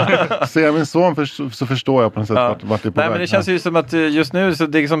jag min son så förstår jag på något sätt vart det är på väg. Men det känns ju som att just nu så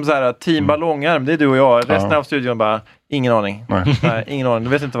det är som så här team ballongärm, det är du och jag. Resten av studion bara ingen aning. Nej, ingen aning. Du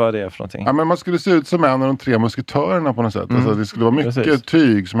vet inte vad det är för någonting. Ja, men man skulle se ut som en av de 3 musketörerna på något sätt. Alltså, det skulle vara mycket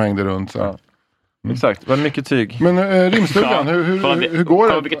tyg som hängde runt så. Ja. Exakt, det var mycket tyg. Men rimstugan, hur går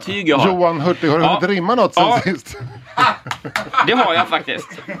det? Vilket tyg jag har. Johan Hurtig, har du hunnit rimma något sen sist? Det har jag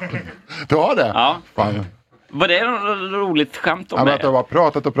faktiskt. Du har det? Ja. Fan. Var det något roligt skämt om det? Jag har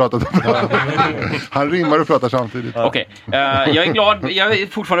pratat. Han rimmar och pratar samtidigt. Okej. Jag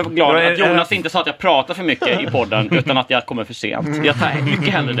är fortfarande glad att Jonas inte sa att jag pratar för mycket i podden utan att jag kommer för sent. Jag tar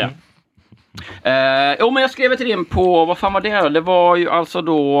mycket hellre det. Men jag skrev ett rim på, vad fan var det? Det var ju alltså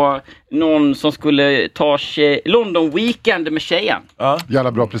då någon som skulle ta London Weekend med tjejen.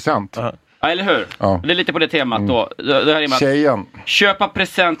 Jävla bra present. Ja, eller hur? Ja. Det är lite på det temat då. Det här tjejen. Köpa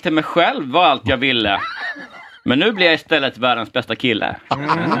present till mig själv var allt jag ville. Men nu blir jag istället världens bästa kille. Det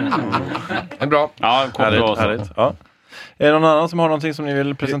är bra. Ja, härligt. Ja. Är det någon annan som har någonting som ni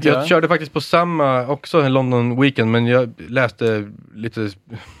vill presentera? Jag körde faktiskt på samma också en London Weekend, men jag läste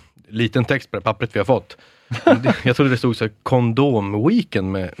liten text på det pappret vi har fått. Jag trodde det stod så här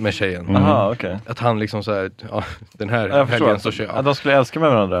kondom-weekend med tjejen. Aha, okay. Att han liksom så här, den här helgen så kör att de skulle älska med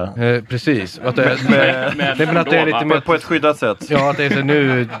varandra. Precis. Att det är lite mer på ett skyddat sätt. Ja, att det är så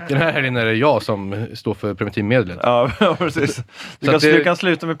nu, den här helgen är det jag som står för preventivmedlet. Ja, precis. Du kan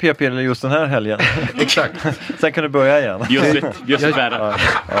sluta med p-piller just den här helgen. Exakt. Sen kan du börja igen. Just värre.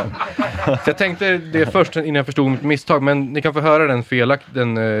 Så jag tänkte det först innan jag förstod mitt misstag, men ni kan få höra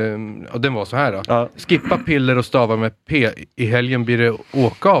den den var så här då. Ja. Skippa piller och stava med P. I helgen blir det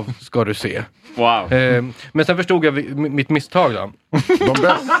åka av, ska du se. Wow. Men sen förstod jag mitt misstag då.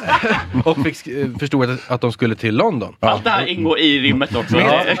 Och förstod att de skulle till London. Allt det här ingår i rimmet också.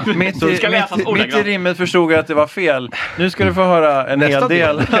 Mitt i rimmet förstod jag att det var fel. Nu ska du få höra en hel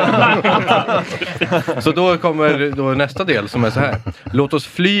del. Så då kommer nästa del som är så här. Låt oss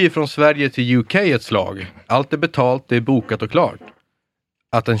fly från Sverige till UK ett slag. Allt är betalt, det är bokat och klart.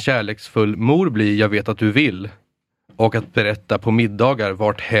 Att en kärleksfull mor blir, jag vet att du vill. Och att berätta på middagar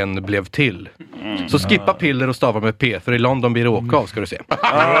vart hen blev till. Så skippa piller och stava med P. För i London blir det åka av, ska du se.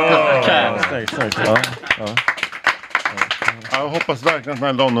 Jag hoppas verkligen att den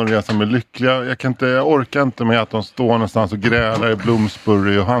här Londonresan blir lyckliga. Jag orkar inte med att de står någonstans och grälar i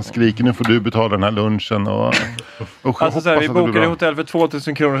Bloomsbury. Och han skriker, nu får du betala den här lunchen. Alltså vi bokade hotell för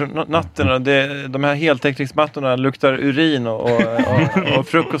 2000 kronor natten. Och de här heltäckningsmattorna luktar urin och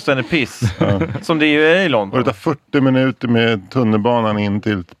frukosten är piss. Som det ju är i London. Och det tar 40 minuter med tunnelbanan in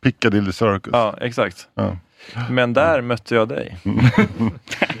till Piccadilly Circus. Ja, exakt. Ja. Men där mötte jag dig.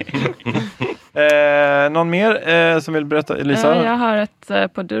 Någon mer som vill berätta? Elisa? Jag har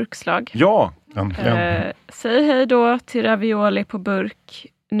ett på durkslag. Ja. Säg hej då till ravioli på burk.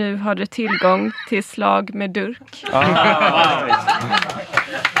 Nu har du tillgång till slag med durk.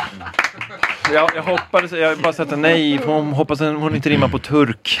 Jag hoppades, jag bara sett nej, hon hoppas hon inte rimmar på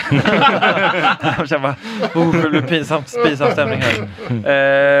turk. Jag känner bara, det blir pinsam stämning här.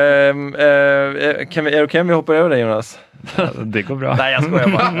 Är det okej om vi hoppar över dig, Jonas? Det går bra. Nej, jag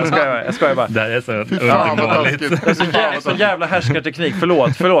skojar bara. Det är så undermåligt. Så jävla härskarteknik.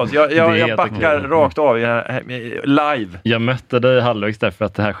 Förlåt. Jag backar rakt av live. Jag mötte dig i halvvägs därför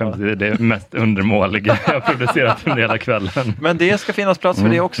att det här skämtet är det mest undermåliga jag har producerat under hela kvällen. Men det ska finnas plats för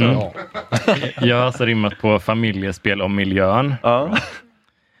det också. Jag har alltså rimmat på familjespel om miljön. Ja.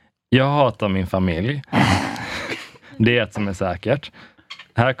 Jag hatar min familj. Det är ett som är säkert.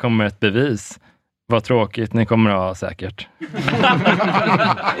 Här kommer ett bevis. Vad tråkigt ni kommer att ha säkert.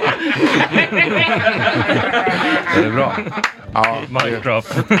 Det är bra. Ja, mic drop.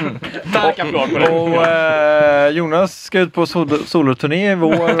 Tack applåd på det. Och Jonas ska ut på soloturné i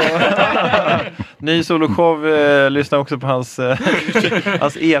vår. Och ny soloshow. Lyssna också på hans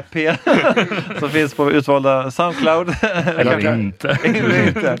EP som finns på utvalda SoundCloud. Eller inte.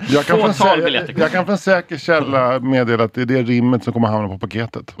 Jag kan från säker källa meddela att det är det rimmet som kommer hamna på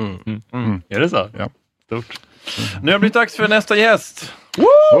paketet. Är det så? Ja. Stort. Nu har det blivit dags för nästa gäst.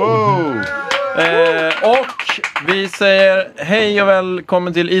 Wow! Och vi säger hej och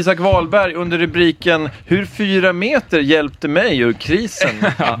välkommen till Isak Wahlberg under rubriken Hur 4 meter hjälpte mig ur krisen.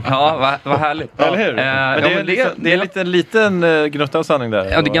 Ja, vad härligt. Eller hur? Men det är en liten gnutta av sanning där.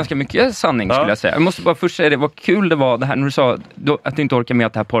 Ja, det är ganska mycket sanning skulle jag säga. Jag måste bara först säga det, vad kul det var det här när du sa att du inte orkar med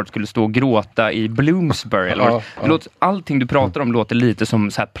att det här paret skulle stå och gråta i Bloomsbury. Eller allting du pratar om låter lite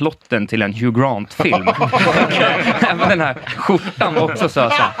som så här plotten till en Hugh Grant-film. Även den här skjortan var också så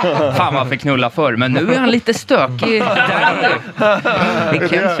här, fan vad fick knulla för, men nu är han lite stökig där i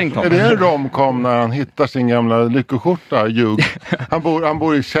Kensington. Är det en romcom när han hittar sin gamla lyckoskjorta, Hugh? Han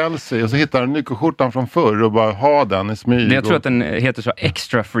bor i Chelsea och så hittar han lyckoskjortan från förr och bara har den i smyg. Jag tror att den heter så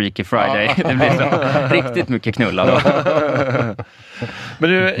Extra Freaky Friday. Det blir så riktigt mycket knulla. Men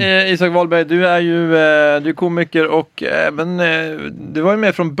du, Isak Wahlberg, du är ju komiker och även du var ju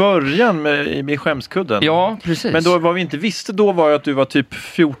med från början med Skämskudden. Ja, precis. Men då, vad vi inte visste då var ju att du var typ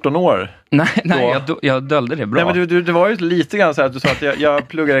 14 år. Nej, jag döljde det bra. Nej, men det var ju lite grann så här att du sa att jag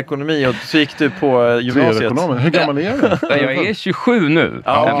pluggar ekonomi och så gick du på gymnasiet. Hur gammal är du? Jag är 27 nu.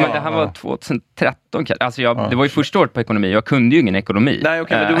 Men det här var 2013. Alltså det var ju första året på ekonomi. Jag kunde ju ingen ekonomi. Nej,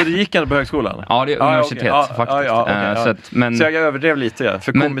 okej, men du gick ändå på högskolan? Ja, det är universitet faktiskt. Så jag överdrev lite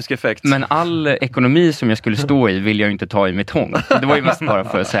för komisk effekt. Men all ekonomi som jag skulle stå i vill jag ju inte ta i mitt hång. Det var ju mest bara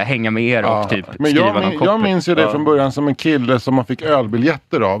för att hänga med er och typ skriva någon koppel. Jag minns ju det från början som en kille som man fick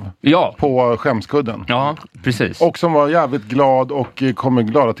ölbiljetter av. Ja. På Skämskudden. Ja, precis. Och som var jävligt glad och kom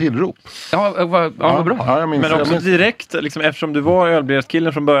med glada tillrop. Vad bra. Ja, jag minns, men också direkt, liksom, eftersom du var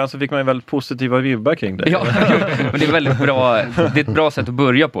ölbiljettkillen från början så fick man ju väldigt positiva vibbar kring det. Ja, men det är väldigt bra. Det är ett bra sätt att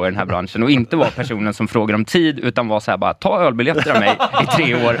börja på i den här branschen och inte vara personen som frågar om tid utan vara så här bara, ta ölbiljetter av mig i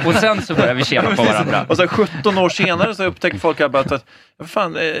 3 år och sen så börjar vi tjäna på varandra. Och så 17 år senare så upptäcker folk bara att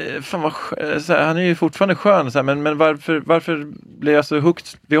fan vad så här, han är ju fortfarande skön så här, men varför blev jag så hooked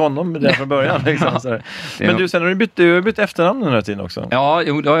vid honom där från början liksom, så här. Men du, sen har du har bytt efternamn den här tiden också. Ja,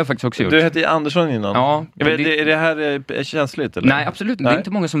 det har jag faktiskt också gjort. Du hette Andersson innan. Ja. Är det här känsligt eller? Nej, absolut inte. Det är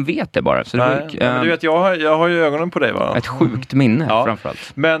inte många som vet det bara. Så men du vet, jag har ju ögonen på dig, va? Ett sjukt minne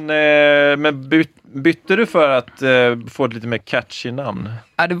framförallt. Men bytte du för att få ett lite mer catchy namn?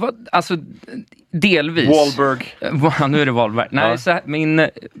 Ja, det var alltså delvis. Wahlberg. Nu är det Wahlberg. Nej, så här, min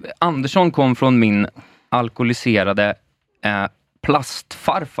Andersson kom från min alkoholiserade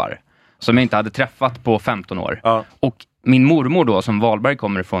plastfarfar som jag inte hade träffat på 15 år. Ja. Och min mormor då, som Wahlberg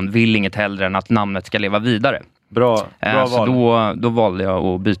kommer ifrån, vill inget hellre än att namnet ska leva vidare. Bra så då valde jag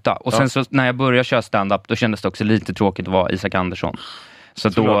att byta. Och sen så när jag började köra stand-up, då kändes det också lite tråkigt att vara Isak Andersson. Så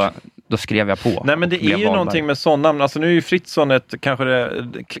då skrev jag på. Nej, men det är ju någonting med sånnamn. Alltså nu är ju Fritzson kanske det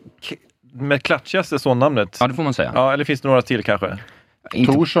med klatschigaste sånnamnet. Ja, det får man säga. Ja, eller finns det några till kanske?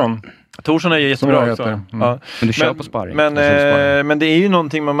 Torsson är ju jättebra också. Ja. Men du kör på sparring. Men det är ju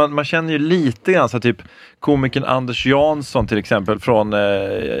någonting man känner ju lite grann så typ komikern Anders Jansson till exempel från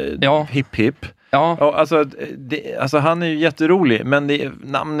Hipp Hipp. Ja. Alltså han är ju jätterolig, men det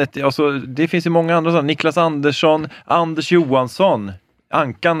namnet, alltså det finns ju många andra sådana. Niklas Andersson, Anders Johansson.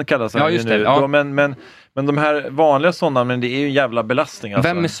 Ankan kallas han ju nu. Ja. Men de här vanliga sånnamnen, det är ju en jävla belastning. Alltså.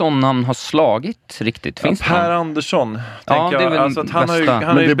 Vem med sånnamn har slagit riktigt? Finns det Per Andersson. Ja, det är väl alltså, han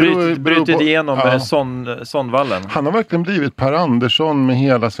har ju brutit igenom Sonnvallen. Han har verkligen blivit Per Andersson med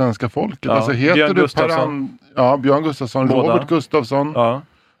hela svenska folket. Ja. Alltså heter Björn du Gustafsson. Björn Gustafsson, Båda. Robert Gustafsson. Ja.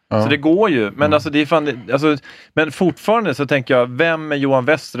 Så det går ju, men alltså det är fan, alltså, men fortfarande så tänker jag, vem är Johan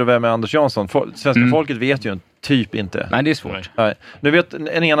Wester och vem är Anders Jansson? Svenska folket vet ju typ inte. Nej, det är svårt. Nej. Nu vet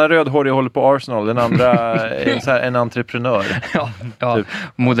en ena rödhårig håller på Arsenal, den andra är en entreprenör. Ja, typ.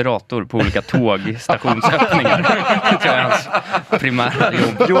 Moderator på olika tågstationsöppningar. Det tror jag är hans primära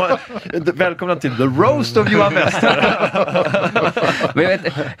jobb. Välkomna till The Roast of Johan Wester. Men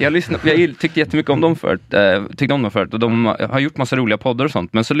jag tyckte jättemycket om dem förut. Och de har gjort massa roliga poddar och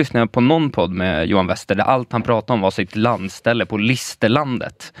sånt. Men så lyssnade jag på någon podd med Johan Wester där allt han pratade om var sitt landställe på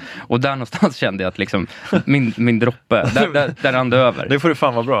Listerlandet. Och där någonstans kände jag att liksom min droppe, där rann det över. Det får du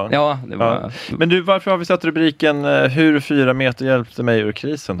fan vara bra. Ja, det var... Ja. Men du, varför har vi satt rubriken hur 4 meter hjälpte mig ur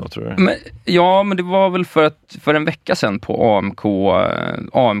krisen då, tror du? Men det var väl för en vecka sedan på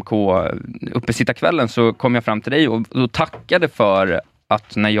AMK uppesittarkvällen så kom jag fram till dig och tackade för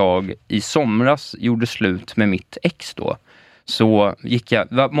att när jag i somras gjorde slut med mitt ex då, så det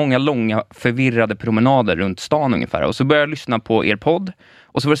var många långa förvirrade promenader runt stan ungefär, och så började jag lyssna på er podd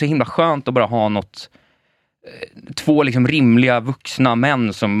och så var det så himla skönt att bara ha två liksom rimliga vuxna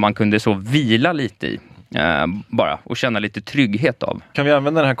män som man kunde så vila lite i bara och känna lite trygghet av. Kan vi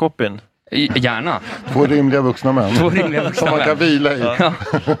använda den här kopien? Gärna. 2 rimliga vuxna män. 2 rimliga vuxna som man kan vila i. Ja.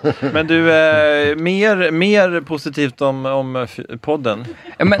 Men du, mer positivt om podden?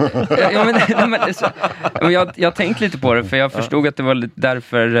 Jag har tänkt lite på det, för jag förstod att det var lite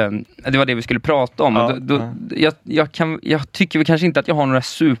därför det var det vi skulle prata om. Jag tycker väl kanske inte att jag har några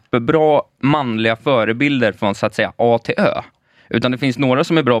superbra manliga förebilder från så att säga A till Ö. Utan det finns några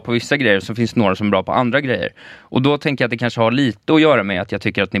som är bra på vissa grejer, så finns några som är bra på andra grejer. Och då tänker jag att det kanske har lite att göra med att jag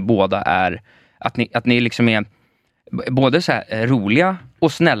tycker att ni båda är... Att ni liksom är både så här roliga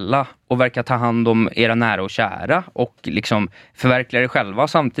och snälla och verkar ta hand om era nära och kära och liksom förverkliga er själva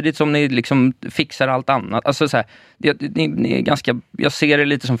samtidigt som ni liksom fixar allt annat. Alltså så här, ni är ganska... Jag ser det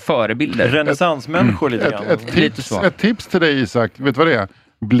lite som förebilder. Renässansmänniskor lite grann. Ett tips till dig, Isak. Vet du vad det är?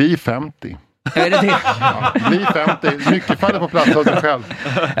 Bli 50. Är det det? Ja, bli 50. Mycket faller på plats av sig själv.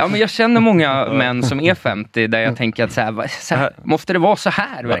 Ja, men jag känner många män som är 50 där jag tänker att så här, måste det vara så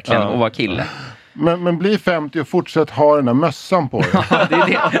här verkligen att vara kille? Men bli 50 och fortsätt ha den där mössan på dig. Ja, det är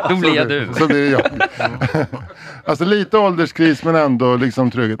det. Då blir jag du. Så blir jag. Alltså lite ålderskris men ändå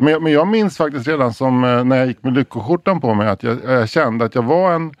liksom trygghet. Men jag minns faktiskt redan som när jag gick med lyckoskjortan på mig att jag kände att jag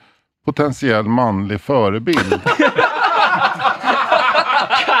var en potentiell manlig förebild.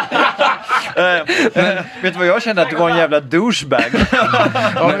 Vet du vad jag kände? Att du var en jävla douchebag.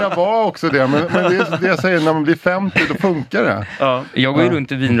 Ja, men jag var också det. Men det jag säger, när man blir 50 då funkar det. Ja. Jag går ju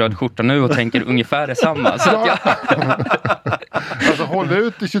runt i vinröd skjorta nu och tänker ungefär detsamma. Så att Alltså håll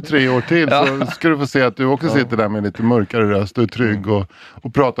ut i 23 år till så ska du få se att du också sitter där med lite mörkare röst och är trygg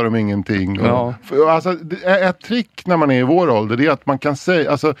och pratar om ingenting. Alltså, ett trick när man är i vår ålder, det är att man kan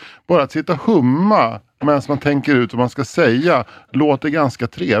säga, alltså bara att sitta och humma medan man tänker ut vad man ska säga låter ganska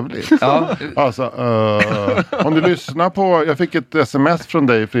trevligt. Ja. Alltså, om du lyssnar på... Jag fick ett sms från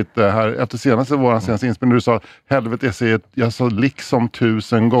dig, Fritte, här efter våran senaste inspelning. Du sa, helvete, jag sa liksom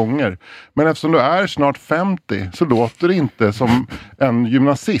 1000 gånger. Men eftersom du är snart 50 så låter det inte som en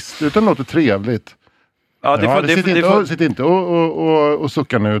gymnasist, utan låter trevligt. Ja, sitt inte och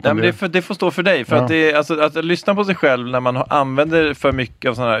sucka nu. Nej, men det får stå för dig. För att, det, alltså, att lyssna på sig själv när man använder för mycket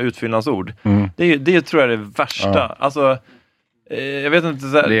av sådana här utfyllnadsord. Det tror jag är det värsta. Ja. Alltså, jag vet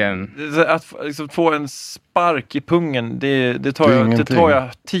inte, att liksom, få en spark i pungen, det tar jag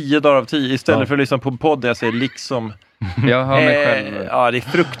 10 dagar av 10 istället för att lyssna på en podd där jag säger liksom... Jag hör mig själv. Ja, det är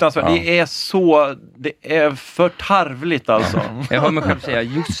fruktansvärt. Ja. Det är för tarvligt alltså. Jag hör mig själv säga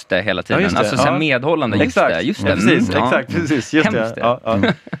just det hela tiden. Ja, det. Alltså så medhållande, just det. Precis. Just det. Ja.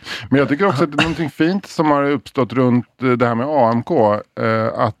 Men jag tycker också att det är någonting fint som har uppstått runt det här med AMK.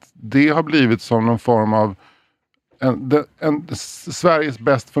 Att det har blivit som någon form av en Sveriges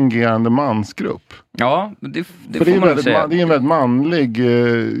bäst fungerande mansgrupp. Ja, det får man säga. Det är en väldigt manlig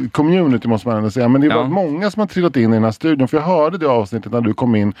community, måste man ändå säga. Men det är väldigt många som har trillat in i den här studion. För jag hörde det avsnittet när du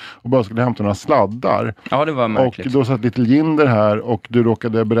kom in och bara skulle hämta några sladdar. Ja, det var märkligt. Och då satt Little Jinder här och du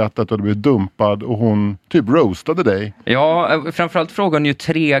råkade berätta att du hade blivit dumpad och hon typ roastade dig. Ja, framförallt frågade ju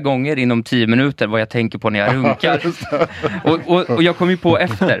 3 gånger inom 10 minuter vad jag tänker på när jag runkar. och jag kom ju på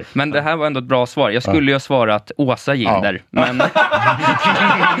efter. Men det här var ändå ett bra svar. Jag skulle ju ha svarat Åsa Jinder. Men...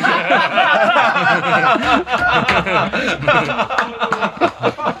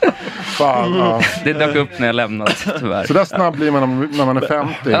 Fan, Det dök upp när jag lämnade, tyvärr. Så där snabb blir man när man är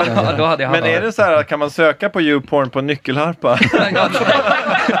 50. Ja, då hade jag Men är det så här, kan man söka på YouPorn på nyckelharpa?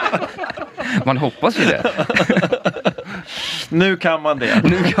 Man hoppas ju det. Nu kan man det.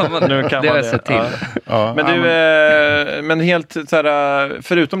 Nu kan man det har jag sett till. Ja. Men du, men helt så här,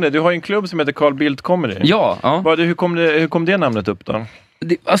 förutom det, du har ju en klubb som heter Carl Bildt Comedy. Ja. Hur kom det namnet upp då?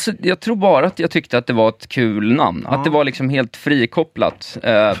 Alltså, jag tror bara att jag tyckte att det var ett kul namn. Att det var liksom helt frikopplat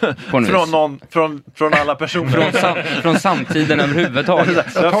på från alla personer. Från samtiden överhuvudtaget.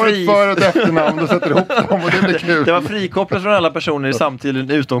 Jag tar ett för- och ett efternamn och sätter ihop dem och det blir kul. Det var frikopplat från alla personer i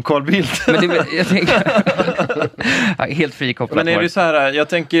samtiden utom Carl Bildt. Men jag tänker... helt frikopplat. Men är det så här, jag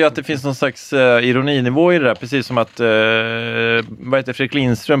tänker att det finns någon slags ironinivå i det där. Precis som att vad heter Fredrik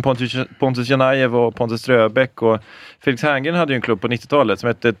Lindström, Pontus Janajev och Pontus Ströbeck och Felix Herngren hade ju en klubb på 90-talet som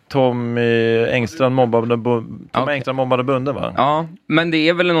hette Tom Engstrand mobbade Bunde, va? Ja, men det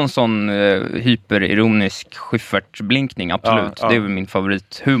är väl någon sån hyperironisk Schyffert-blinkning, absolut. Ja. Det är väl min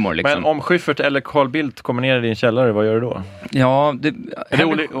favorithumor liksom. Men om Schyffert eller Carl Bildt kommer ner i din källare, vad gör du då? Ja,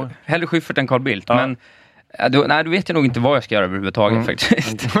 hellre Schyffert än Carl Bildt, men då vet jag nog inte vad jag ska göra överhuvudtaget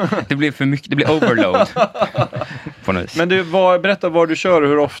faktiskt. Det blir för mycket, det blir overload. På något vis. Men du, berätta var du kör och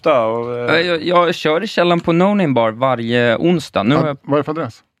hur ofta? Jag kör i källan på No Name Bar varje onsdag. Nu vad är det för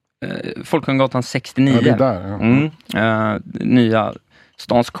adress? Folkungagatan 69. Ja, det är där, nya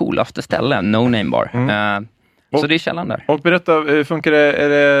stans coolaste ställe, No Name Bar. Så det är källan där. Och berätta, hur funkar det? Är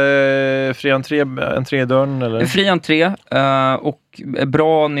det fri entré dörren eller? Fri entré och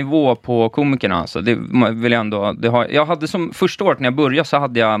bra nivå på komikerna. Så det vill jag ändå... Jag hade som första året när jag började så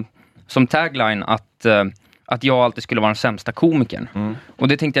hade jag som tagline att jag alltid skulle vara den sämsta komikern. Och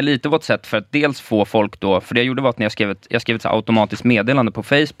det tänkte jag lite var ett sätt för att dels få folk då, för det jag gjorde var att när jag skrev ett så automatiskt meddelande på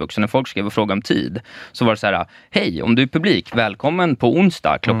Facebook, så när folk skrev och frågade om tid, så var det så här: hej, om du är publik, välkommen på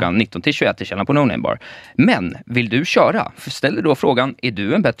onsdag klockan 19-21 till källan på No Name Bar. Men vill du köra? För ställer då frågan, är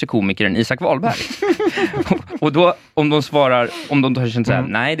du en bättre komiker än Isak Wahlberg? Och då, om de känner så här,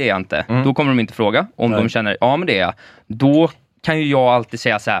 nej det är jag inte, då kommer de inte fråga. Om de känner, ja men det är jag, då kan ju jag alltid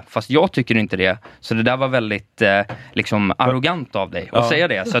säga så här, fast jag tycker inte det. Så det där var väldigt liksom arrogant av dig att säga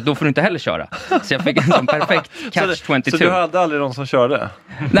det. Så då får du inte heller köra. Så jag fick en sån perfekt catch-22. Så du hade aldrig någon som körde?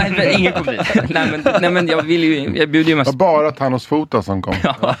 Nej, ingen kom dit. Nej, men jag bjuder ju mest... Bara Thanos Fota som kom.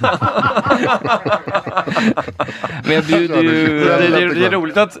 Ja. Men jag bjuder ju... Det är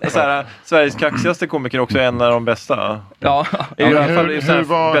roligt att så här, Sveriges kaxigaste komiker också är en av de bästa. Ja. Hur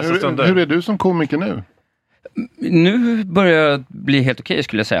är du som komiker nu? Nu börjar jag bli helt okej,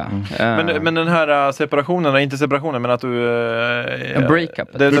 skulle jag säga. Men den här separationen, inte separationen, men att du... en breakup.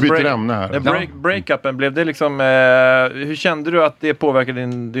 Du byter ämne här. Breakupen, blev det liksom... hur kände du att det påverkade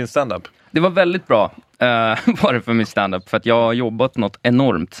din stand-up? Det var väldigt bra var det för min stand-up, för att jag har jobbat något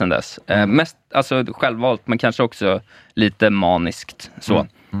enormt sedan dess. Mest alltså självvalt, men kanske också lite maniskt så.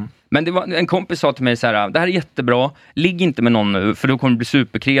 Men det var, en kompis sa till mig så här: det här är jättebra, ligg inte med någon nu för då kommer du bli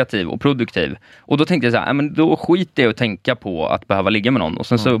superkreativ och produktiv. Och då tänkte jag så här, men då skiter jag att tänka på att behöva ligga med någon. Och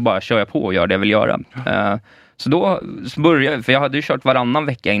sen så bara kör jag på och gör det jag vill göra. Så då började jag, för jag hade ju kört varannan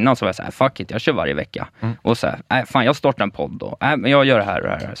vecka innan, så var jag så här, fuck it, jag kör varje vecka. Och så här, fan jag startar en podd då. Men jag gör det här och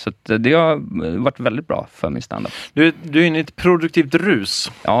det här. Så det har varit väldigt bra för min standup. Du är inne i ett produktivt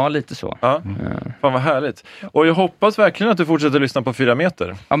rus. Ja, lite så. Ja. Fan vad härligt. Och jag hoppas verkligen att du fortsätter lyssna på 4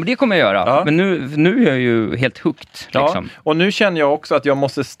 meter. Ja, men det kommer jag göra. Ja. Men nu är jag ju helt hooked. Liksom. Ja, och nu känner jag också att jag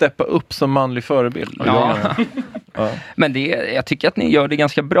måste steppa upp som manlig förebild. Ja. Men jag tycker att ni gör det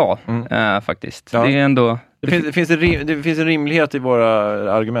ganska bra faktiskt. Ja. Det är ändå... Det finns en rimlighet i våra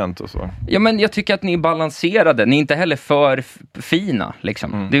argument och så. Ja, men jag tycker att ni är balanserade. Ni är inte heller för fina,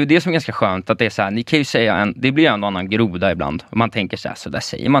 liksom. Det är ju det som är ganska skönt, att det är så här, ni kan ju säga det blir en annan groda ibland. Och man tänker så där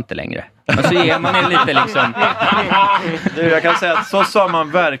säger man inte längre. Men så är man lite liksom... Jag kan säga att så sa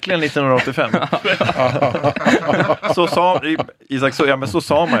man verkligen 1985. Så sa Isak, så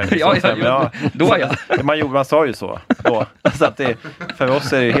sa man ju. Man sa ju så. Då. Så att för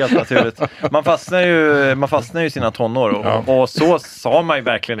oss är det helt naturligt. Man fastnar ju i sina tonår och så sa man ju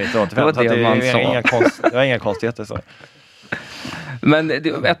verkligen 1985. Det var inga konstigheter så. Men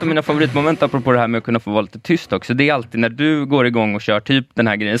ett av mina favoritmoment apropå det här med att kunna få vara lite tyst också, det är alltid när du går igång och kör typ den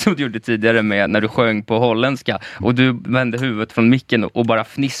här grejen som du gjorde tidigare med när du sjöng på holländska och du vände huvudet från micken och bara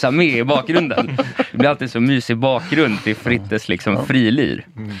fnissar med i bakgrunden. Det blir alltid så mysig bakgrund till Frittes liksom frilir.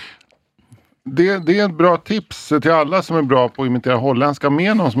 Det är ett bra tips till alla som är bra på att imitera holländska,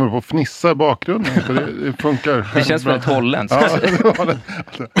 med någon som är på att fnissa i bakgrunden. För det funkar. Det känns väldigt holländskt.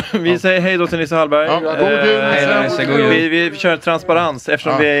 Vi säger hej då till Nisse Hallberg. Vi kör transparens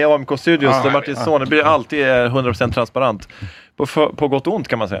eftersom vi är i AMK Studios där Martin Sonne blir alltid 100% transparent på gott och ont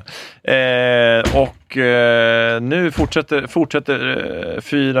kan man säga. Och nu fortsätter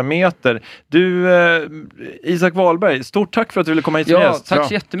 4 meter. Du, Isak Wahlberg, stort tack för att du ville komma hit som gäst. Tack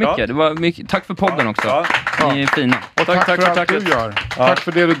så jättemycket. Ja. Det var mycket, tack för podden också. Ja. Ni är fina. Och tack för allt du gör. Tack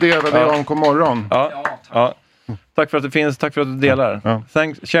för det du delade om morgon. Ja. Tack för att du finns, tack för att du delar.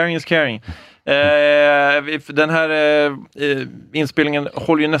 Sharing is caring. Den här inspelningen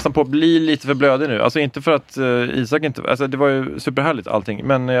håller ju nästan på att bli lite för blödig nu. Alltså inte för att Isak inte... Alltså det var ju superhärligt allting.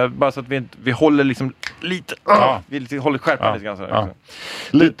 Men bara så att vi håller liksom lite... Vi håller skärpan lite grann.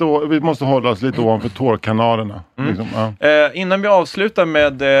 Vi måste hålla oss lite ovanför tårkanalerna. Liksom, innan vi avslutar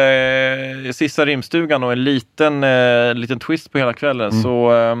med sista rimstugan och en liten twist på hela kvällen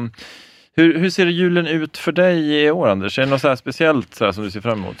så... Hur ser julen ut för dig i år, Anders? Är det något så här speciellt så här, som du ser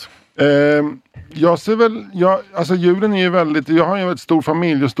fram emot? Alltså julen är ju väldigt, jag har ju ett stor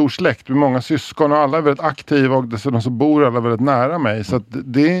familj och stor släkt med många syskon och alla är väldigt aktiva och dessutom så bor alla väldigt nära mig. Så att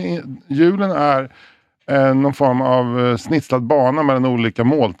julen är någon form av snitslad bana mellan olika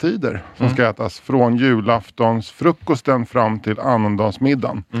måltider som ska ätas från julaftons frukosten fram till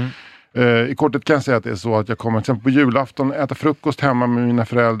annandagsmiddagen. I kortet kan jag säga att det är så att jag kommer till exempel på julafton äta frukost hemma med mina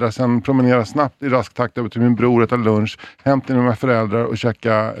föräldrar, sen promenera snabbt i rask takt över till min bror, äta lunch, hem till mina föräldrar och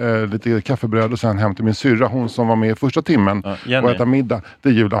käka lite kaffebröd och sen hem till min syrra, hon som var med i första timmen och äta middag. Det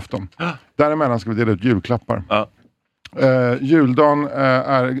är julafton. Däremellan ska vi dela ut julklappar. Juldagen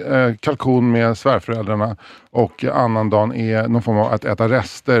är kalkon med svärföräldrarna och annandagen är någon form av att äta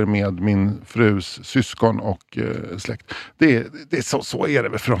rester med min frus syskon och släkt. Det är så är det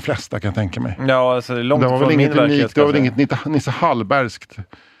väl för de flesta, kan jag tänka mig. Ja, alltså det är långt från min verklighet. Det var väl inget Nisse Hallbergskt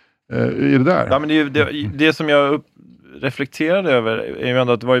i det där. Ja, men det som jag reflekterade över är ju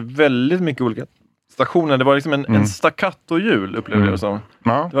ändå att det var ju väldigt mycket olika stationen. Det var liksom en staccato-jul, upplevde jag det som.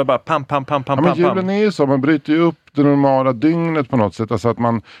 Ja. Det var bara pam. Men julen är ju så, man bryter ju upp det normala dygnet på något sätt. Alltså att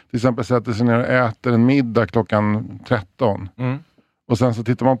man till exempel sätter sig ner och äter en middag klockan 13. Och sen så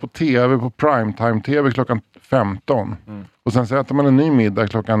tittar man på tv, på primetime-tv klockan 15. Och sen så äter man en ny middag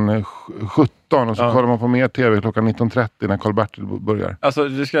klockan 17 och så kollar man på mer tv klockan 19.30 när Karl-Bertil börjar. Alltså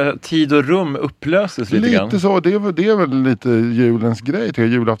tid och rum upplöses lite grann. Lite så, det är väl lite julens grej,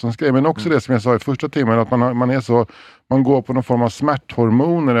 till julaftons grej. Men också det som jag sa i första timmen, att man går på någon form av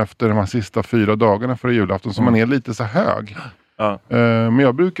smärthormoner efter de här sista 4 dagarna före julafton. Så man är lite så hög. Men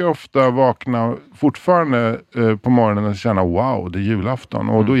jag brukar ofta vakna fortfarande på morgonen och känna wow, det är julafton.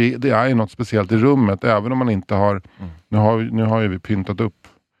 Och då det är ju något speciellt i rummet, även om man inte har nu har ju vi pyntat upp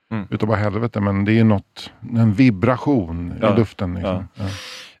utav bara helvete, men det är en vibration i luften liksom.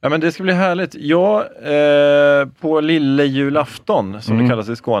 Ja, men det ska bli härligt. På lille julafton, som det kallas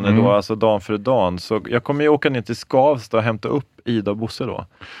i Skåne då, alltså dagen för dagen, så jag kommer ju åka ner till Skavsta och hämta upp Ida och Bosse då.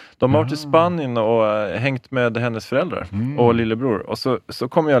 De har varit i Spanien och hängt med hennes föräldrar och lillebror. Och så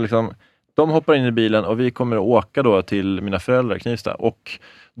kommer jag liksom, de hoppar in i bilen och vi kommer att åka då till mina föräldrar i Knivsta. Och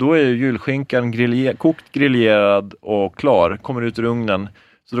då är ju julskinkan kokt, grillerad och klar, kommer ut ur ugnen.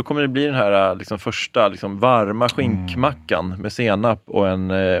 Så då kommer det bli den här liksom första liksom varma skinkmackan med senap och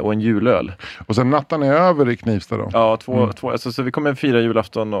en julöl. Och sen natten är över i Knivsta då? Ja, alltså, så vi kommer fira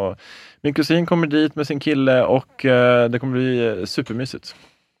julafton och min kusin kommer dit med sin kille och det kommer bli supermysigt.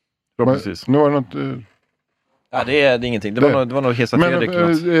 Precis. Nu var det något... Ja, det är ingenting. Det var nog Hesa Fredrik. Men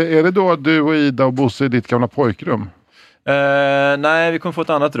är det då att du och Ida och Bosse i ditt gamla pojkrum? Nej, vi kommer få ett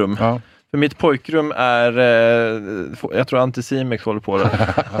annat rum. Ja. För mitt pojkrum är, jag tror Anticimex håller på det.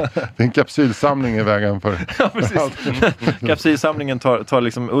 Det är en kapsylsamling i vägen för... Ja, precis. Kapsylsamlingen tar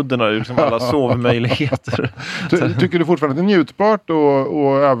liksom udden av liksom alla sovmöjligheter. Tycker du fortfarande att det är njutbart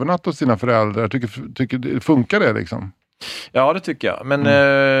och övernatta hos sina föräldrar? Funkar det liksom? Ja, det tycker jag. Men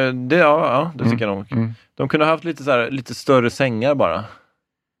det tycker jag nog. De kunde ha haft lite större sängar bara.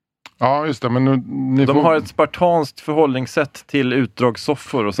 Ja, just det. Men de har ett spartanskt förhållningssätt till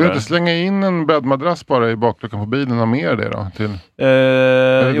utdragssoffor och sådär. Ska du inte slänga in en bäddmadrass bara i bakluckan på bilen och mer det då?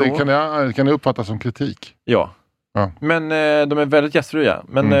 Kan det uppfattas som kritik? Ja. Men de är väldigt gäströja.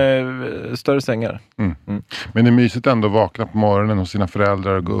 Men större sängar. Men det är mysigt ändå att vakna på morgonen hos sina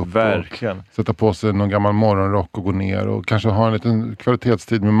föräldrar och gå upp. Verkligen. Och sätta på sig någon gammal morgonrock och gå ner. Och kanske ha en liten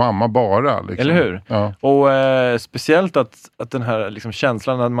kvalitetstid med mamma bara. Liksom. Eller hur? Ja. Och speciellt att den här liksom,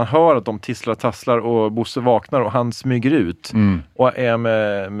 känslan när man hör att de tisslar och tasslar och Bosse vaknar och han smyger ut. Och är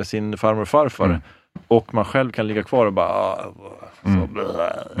med sin farmor och farfar. Och man själv kan ligga kvar och bara...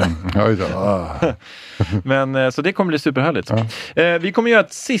 Men så det kommer bli superhärligt. Vi kommer göra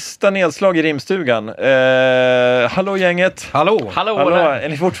ett sista nedslag i rimstugan. Hallå gänget. Hallå. Är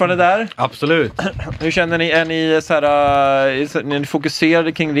ni fortfarande där? Absolut. Hur känner ni? Är ni så här, är ni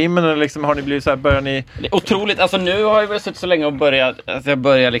fokuserade kring rimmen eller liksom, har ni blivit så här, börjar ni? Det är otroligt. Alltså nu har jag väl suttit så länge och börjat, alltså jag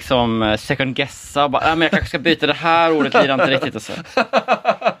börjar liksom second guessa. Bara, men jag kanske ska byta det här ordet lirar inte riktigt och så.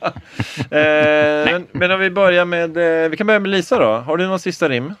 Men om vi börjar med, vi kan börja med Lisa då. Har du någon sista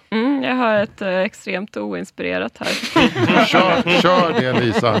rim? Jag har ett extremt oinspirerat här. Kör det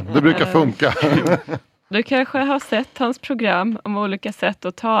Lisa, det brukar funka. Du kanske har sett hans program om olika sätt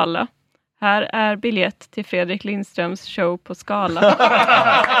att tala. Här är biljett till Fredrik Lindströms show på Skala.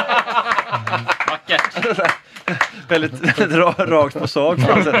 Väldigt rakt på sak.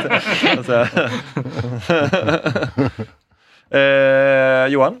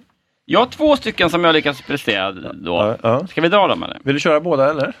 Johan? Jag har 2 stycken som jag lyckats prestera då. Ska vi dra dem eller? Vill du köra båda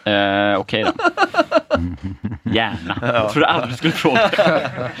eller? Okej då. Gärna. Jag trodde aldrig du skulle fråga.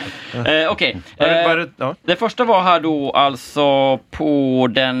 Okej. Det första var här då alltså på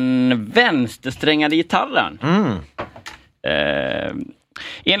den vänstersträngade gitarren.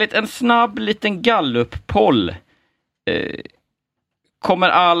 Enligt en snabb liten gallup-poll kommer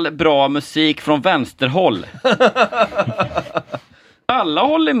all bra musik från vänsterhåll. Alla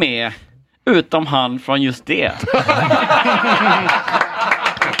håller med, utom han från just det.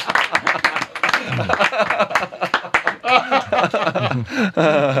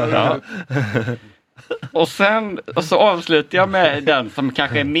 Ja. Och så avslutar jag med den som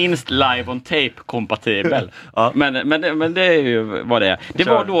kanske är minst live on tape kompatibel. Men det är ju vad det är. Det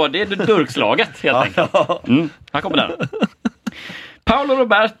är det durkslaget helt enkelt. Här kommer den. Paolo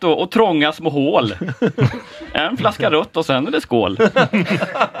Roberto och trånga små hål. En flaska rött och sen är det skål.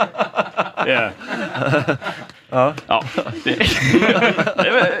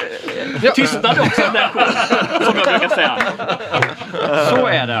 Tystnade också den som jag brukar säga. Så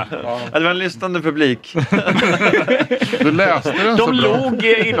är det. Det var en lyssnande publik. Du läste den så bra. De låg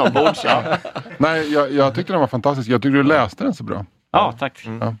inombords. Nej, jag tyckte den var fantastisk. Jag tycker du läste den så bra. Ja, tack.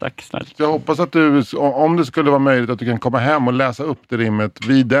 Tack snällt. Jag hoppas att du, om det skulle vara möjligt, att du kan komma hem och läsa upp det rimmet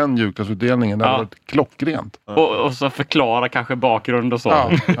vid den julklappsutdelningen. Det hade varit klockrent. Och så förklara kanske bakgrund och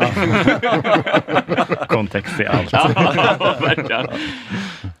så. Kontext i allt.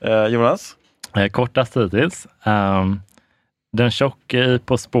 Jonas? Kortast hittills. Den tjocke i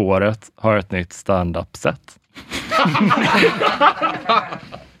På spåret har ett nytt stand-up-set.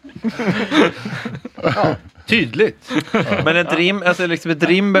 Tydligt. Men ett rim, alltså liksom ett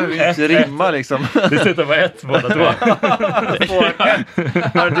rim behöver ju inte rimma liksom. Det slutar vara ett båda två.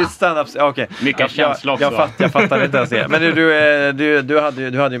 Har du stand-ups? Okej. Mycket känsla också. Jag fattar inte ens det. Men du hade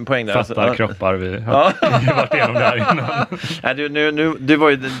ju en poäng där. Fattar kroppar vi har varit igenom där innan. Nej,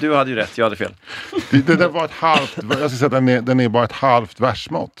 du hade ju rätt, jag hade fel. Det där var ett halvt, jag ska säga att den är bara ett halvt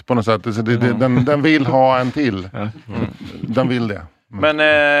versmått på något sätt. Den vill ha en till. Den vill det.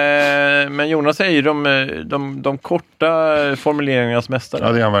 Men Jonas är ju de korta formuleringarnas mästare.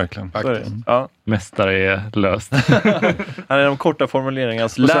 Ja, det är han verkligen. Ja. Mästare är löst. Han är de korta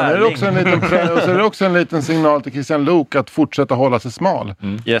formuleringarnas lärling. Och sen är det också en liten signal till Christian Luuk att fortsätta hålla sig smal.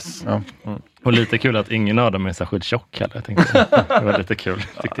 Yes. Ja. Och lite kul att ingen av dem är särskilt tjock heller. Det var lite kul,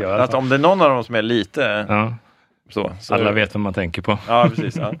 tyckte jag. Att om det är någon av dem som är lite... Så alla vet vad man tänker på. Ja,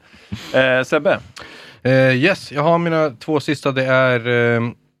 precis. Ja. Sebbe? Yes, jag har mina 2 sista. Det är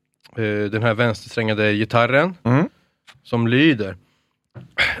den här vänstersträngade gitarren som lyder.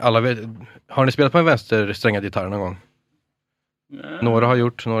 Alla vet, har ni spelat på en vänstersträngad gitarr någon gång? Några har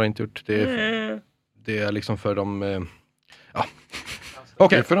gjort, några har inte gjort. Det är liksom för de...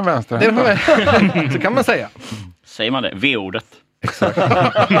 Okej. Det är för de vänster. Så kan man säga. Säger man det? V-ordet. Exakt.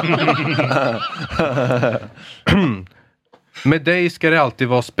 Med dig ska det alltid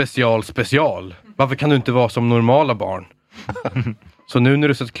vara special. Varför kan du inte vara som normala barn? Så nu när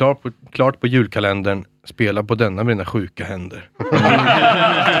du sett klart på julkalendern, spela på denna med dina sjuka händer.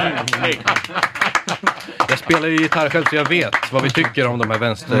 Jag spelar ju gitarr själv så jag vet vad vi tycker om de här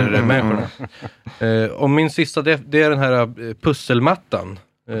vänstermänniskorna. Och min sista, det är den här pusselmattan.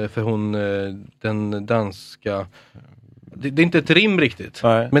 För hon, den danska... Det är inte ett rim riktigt.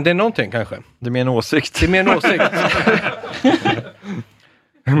 Nej. Men det är någonting kanske. Det är mer en åsikt. Det är mer en åsikt.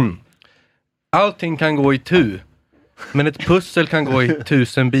 Allting kan gå i tu. Men ett pussel kan gå i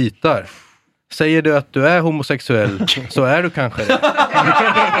 1000 bitar. Säger du att du är homosexuell, så är du kanske det.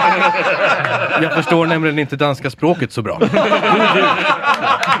 Jag förstår nämligen inte danska språket så bra. Oj!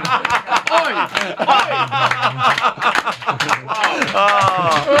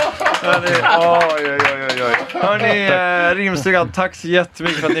 Hörni, Rimstugan, tack så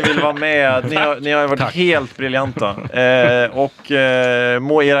jättemycket för att ni ville vara med. Ni har varit helt briljanta.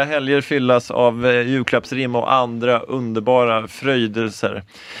 Må era helger fyllas av julklappsrim och andra underbara fröjdelser.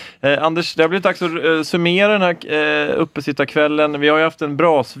 Anders, det har blivit dags att summera den här uppesittarkvällen. Vi har ju haft en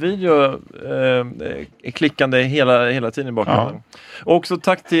brasvideo klickande hela tiden i bakgrunden. Ja. Och också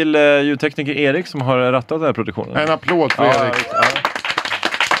tack till ljudtekniker Erik som har rattat den här produktionen. En applåd för Erik.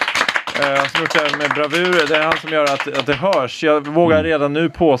 Som gjort det med bravur. Det är han som gör att det hörs. Jag vågar redan nu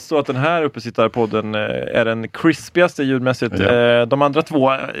påstå att den här uppesittarpodden är den crispigaste ljudmässigt. Ja. De andra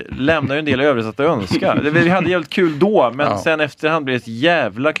två lämnar ju en del övrigt att önska. Vi hade jävligt kul då, men sen efterhand blev det ett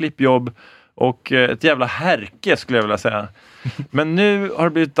jävla klippjobb och ett jävla härke skulle jag vilja säga. Men nu har det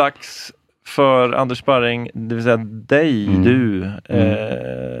blivit dags för Anders Sparring, det vill säga dig,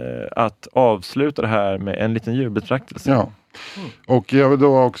 att avsluta det här med en liten julbetraktelse. Ja. Och jag vill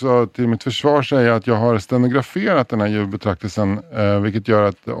då också till mitt försvar säga att jag har stenograferat den här julbetraktelsen, vilket gör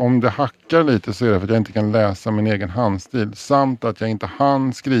att om det hackar lite så är det för att jag inte kan läsa min egen handstil, samt att jag inte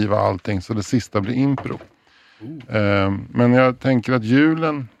hann skriva allting så det sista blir impro. Men jag tänker att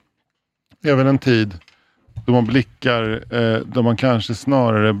julen är väl en tid då man blickar, då man kanske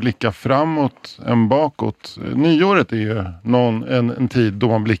snarare blickar framåt än bakåt. Nyåret är ju en tid då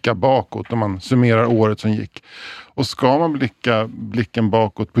man blickar bakåt, då man summerar året som gick. Och ska man blicken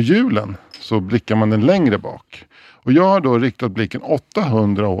bakåt på julen så blickar man den längre bak. Och jag har då riktat blicken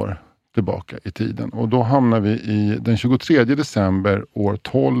 800 år tillbaka i tiden. Och då hamnar vi i den 23 december år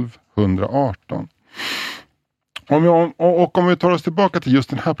 1218. Om vi tar oss tillbaka till just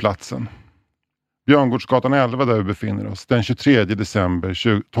den här platsen. Björngårdsgatan 11 där vi befinner oss. Den 23 december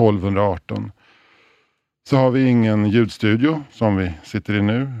 1218. Så har vi ingen ljudstudio som vi sitter i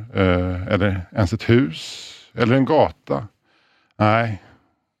nu. Eller ens ett hus. Eller en gata. Nej.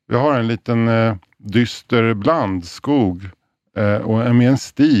 Vi har en liten dyster blandskog. Och med en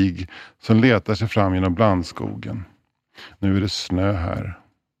stig som letar sig fram genom blandskogen. Nu är det snö här.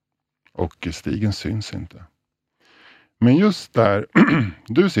 Och stigen syns inte. Men just där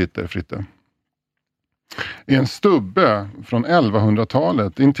du sitter, Fritte. I en stubbe från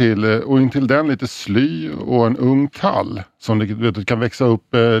 1100-talet intill den lite sly och en ung tall som det kan växa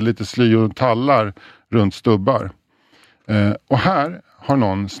upp lite sly och tallar runt stubbar. Och här har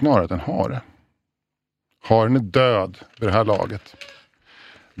någon snarat en hare. Haren är död vid det här laget.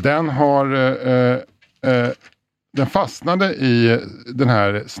 Den fastnade i den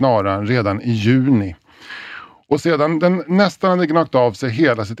här snaran redan i juni. Och sedan den nästan hade gnagt av sig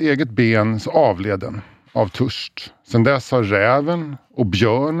hela sitt eget ben så avled den av törst. Sen dess har räven och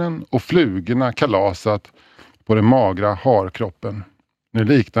björnen och flugorna kalasat på den magra harkroppen. Nu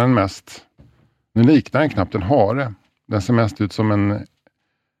liknar den knappt en hare. Den ser mest ut som en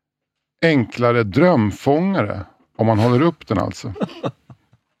enklare drömfångare om man håller upp den alltså.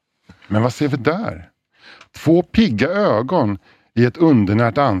 Men vad ser vi där? 2 pigga ögon i ett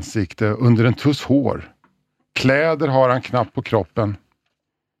undernärt ansikte under en tuss hår. Kläder har han knappt på kroppen.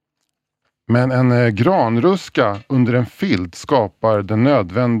 Men en granruska under en filt skapar den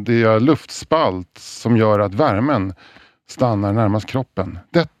nödvändiga luftspalt som gör att värmen stannar närmast kroppen.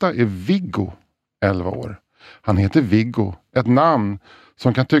 Detta är Viggo, 11 år. Han heter Viggo, ett namn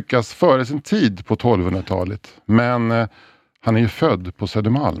som kan tyckas före sin tid på 1200-talet. Men han är ju född på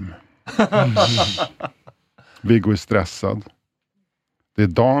Södermalm. Viggo är stressad. Det är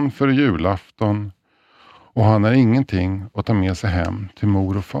dagen före julafton. Och han har ingenting att ta med sig hem till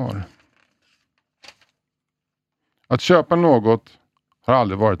mor och far. Att köpa något har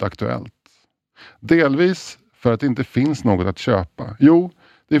aldrig varit aktuellt. Delvis för att det inte finns något att köpa. Jo,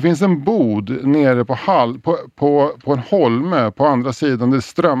 det finns en bod nere på en holme på andra sidan det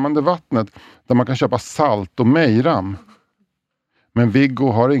strömmande vattnet där man kan köpa salt och mejram. Men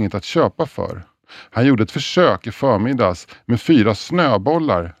Viggo har inget att köpa för. Han gjorde ett försök i förmiddags med 4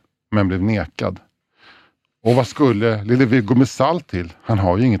 snöbollar men blev nekad. Och vad skulle lille Viggo med salt till? Han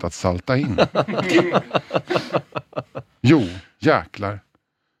har ju inget att salta in. Jo, jäklar.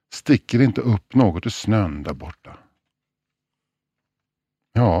 Sticker inte upp något ur snön där borta.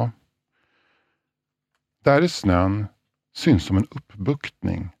 Ja. Där i snön syns som en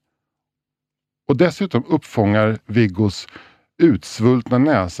uppbuktning. Och dessutom uppfångar Viggos utsvultna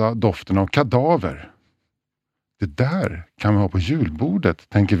näsa doften av kadaver. Det där kan man ha på julbordet,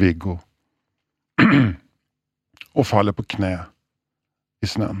 tänker Viggo. Och faller på knä i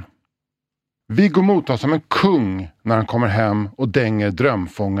snön. Viggo mottas som en kung när han kommer hem och dänger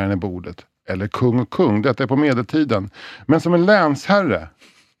drömfångaren i bordet. Eller kung och kung, detta är på medeltiden. Men som en länsherre.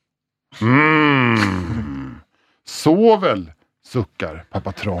 Såväl, suckar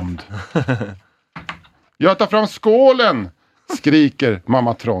pappa Trond. Jag tar fram skålen, skriker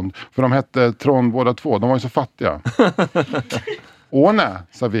mamma Trond. För de hette Trond båda två, de var ju så fattiga. Åh nej,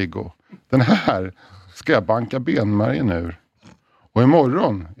 sa Viggo. Den här ska jag banka benmärgen ur. Och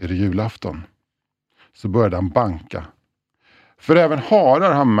imorgon är det julafton. Så började han banka. För även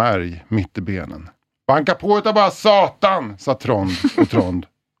harar har märg mitt i benen. Banka på utav bara satan, sa Trond och Trond.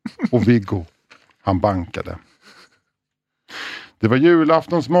 Och Viggo, han bankade. Det var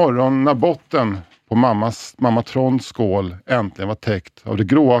julaftons morgon när botten på mamma Tronds skål äntligen var täckt av det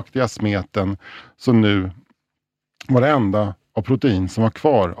gråaktiga smeten som nu var det enda av protein som var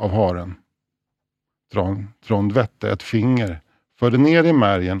kvar av haren. Trond vette ett finger, förde ner i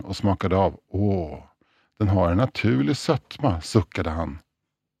märgen och smakade av. Åh, den har en naturlig sötma, suckade han.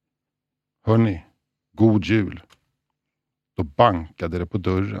 Hörni, god jul. Då bankade det på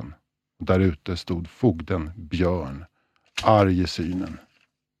dörren. Och där ute stod fogden Björn, arg i synen.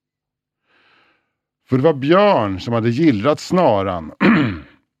 För det var Björn som hade gillrat snaran.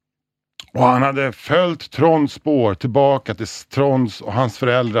 Och han hade följt Tronds spår tillbaka till Tronds och hans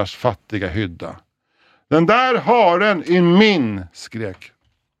föräldrars fattiga hydda. Den där haren är min, skrek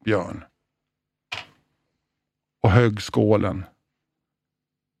Björn. Och högg skålen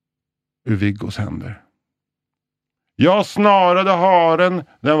ur Viggos händer. Jag snarade haren,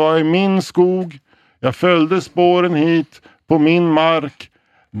 den var i min skog. Jag följde spåren hit på min mark.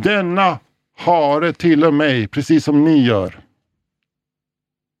 Denna hare tillhör mig, precis som ni gör.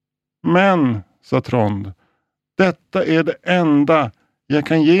 Men, sa Trond, detta är det enda jag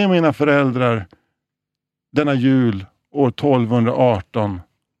kan ge mina föräldrar denna jul år 1218,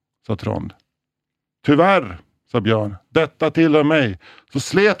 sa Trond. Tyvärr, sa Björn, detta tillhör mig. Så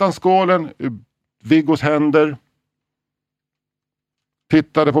slet han skålen ur Viggos händer,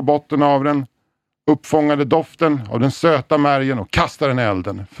 tittade på botten av den, uppfångade doften av den söta märgen och kastade den i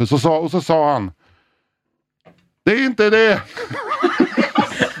elden. Så sa han, det är inte det.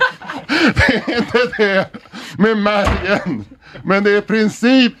 Det är inte det med märgen. Men det är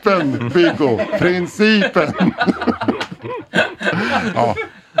principen, Viggo. Principen. Ja.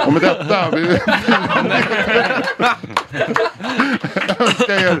 Och med detta jag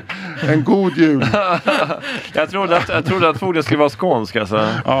önskar er en god jul. Jag trodde att fogden skulle vara skånsk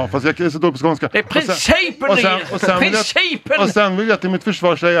alltså. Ja, fast jag är så dålig på skånska. Det är principen! Och sen vill jag till mitt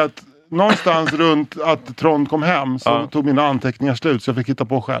försvar säga att någonstans runt att Trond kom hem så tog mina anteckningar slut så jag fick hitta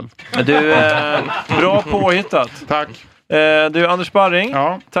på själv. Du, bra påhittat. Tack. Du, Anders Barring,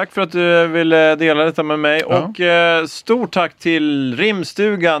 tack för att du ville dela detta med mig. Ja. Och stort tack till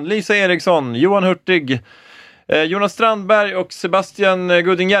Rimstugan, Lisa Eriksson, Johan Hurtig, Jonas Strandberg och Sebastian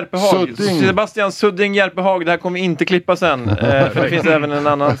Gudding Järpehag. Sebastian Sudding Järpehag, det här kommer vi inte klippa sen. För det finns även en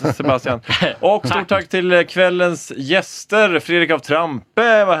annan Sebastian. Och stort tack till kvällens gäster. Fredrik af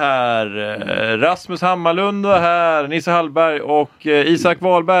Trampe var här. Rasmus Hammarlund var här. Nisse Hallberg och Isak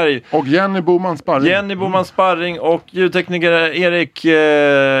Wahlberg. Och Jenny Boman Sparring. Och ljudtekniker Erik.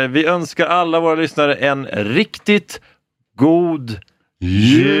 Vi önskar alla våra lyssnare en riktigt god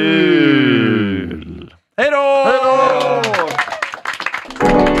jul. Hej då!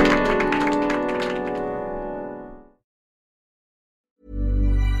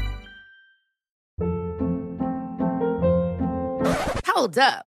 Hold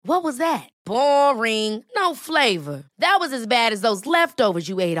up. What was that? Boring. No flavor. That was as bad as those leftovers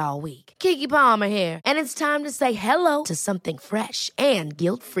you ate all week. Keke Palmer here, and it's time to say hello to something fresh and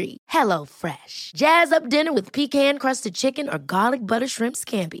guilt-free. Hello Fresh. Jazz up dinner with pecan-crusted chicken or garlic butter shrimp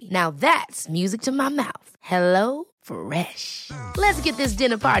scampi. Now that's music to my mouth. Hello Fresh. Let's get this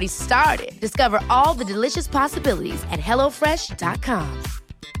dinner party started. Discover all the delicious possibilities at hellofresh.com.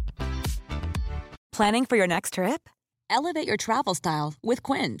 Planning for your next trip? Elevate your travel style with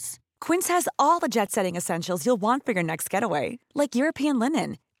Quince. Quince has all the jet-setting essentials you'll want for your next getaway, like European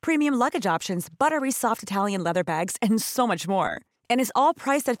linen, premium luggage options, buttery soft Italian leather bags, and so much more. And is all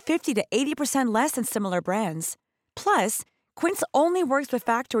priced at 50 to 80% less than similar brands. Plus, Quince only works with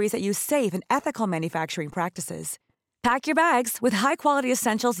factories that use safe and ethical manufacturing practices. Pack your bags with high-quality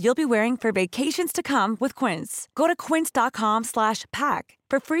essentials you'll be wearing for vacations to come with Quince. Go to quince.com/pack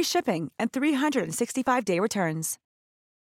for free shipping and 365-day returns.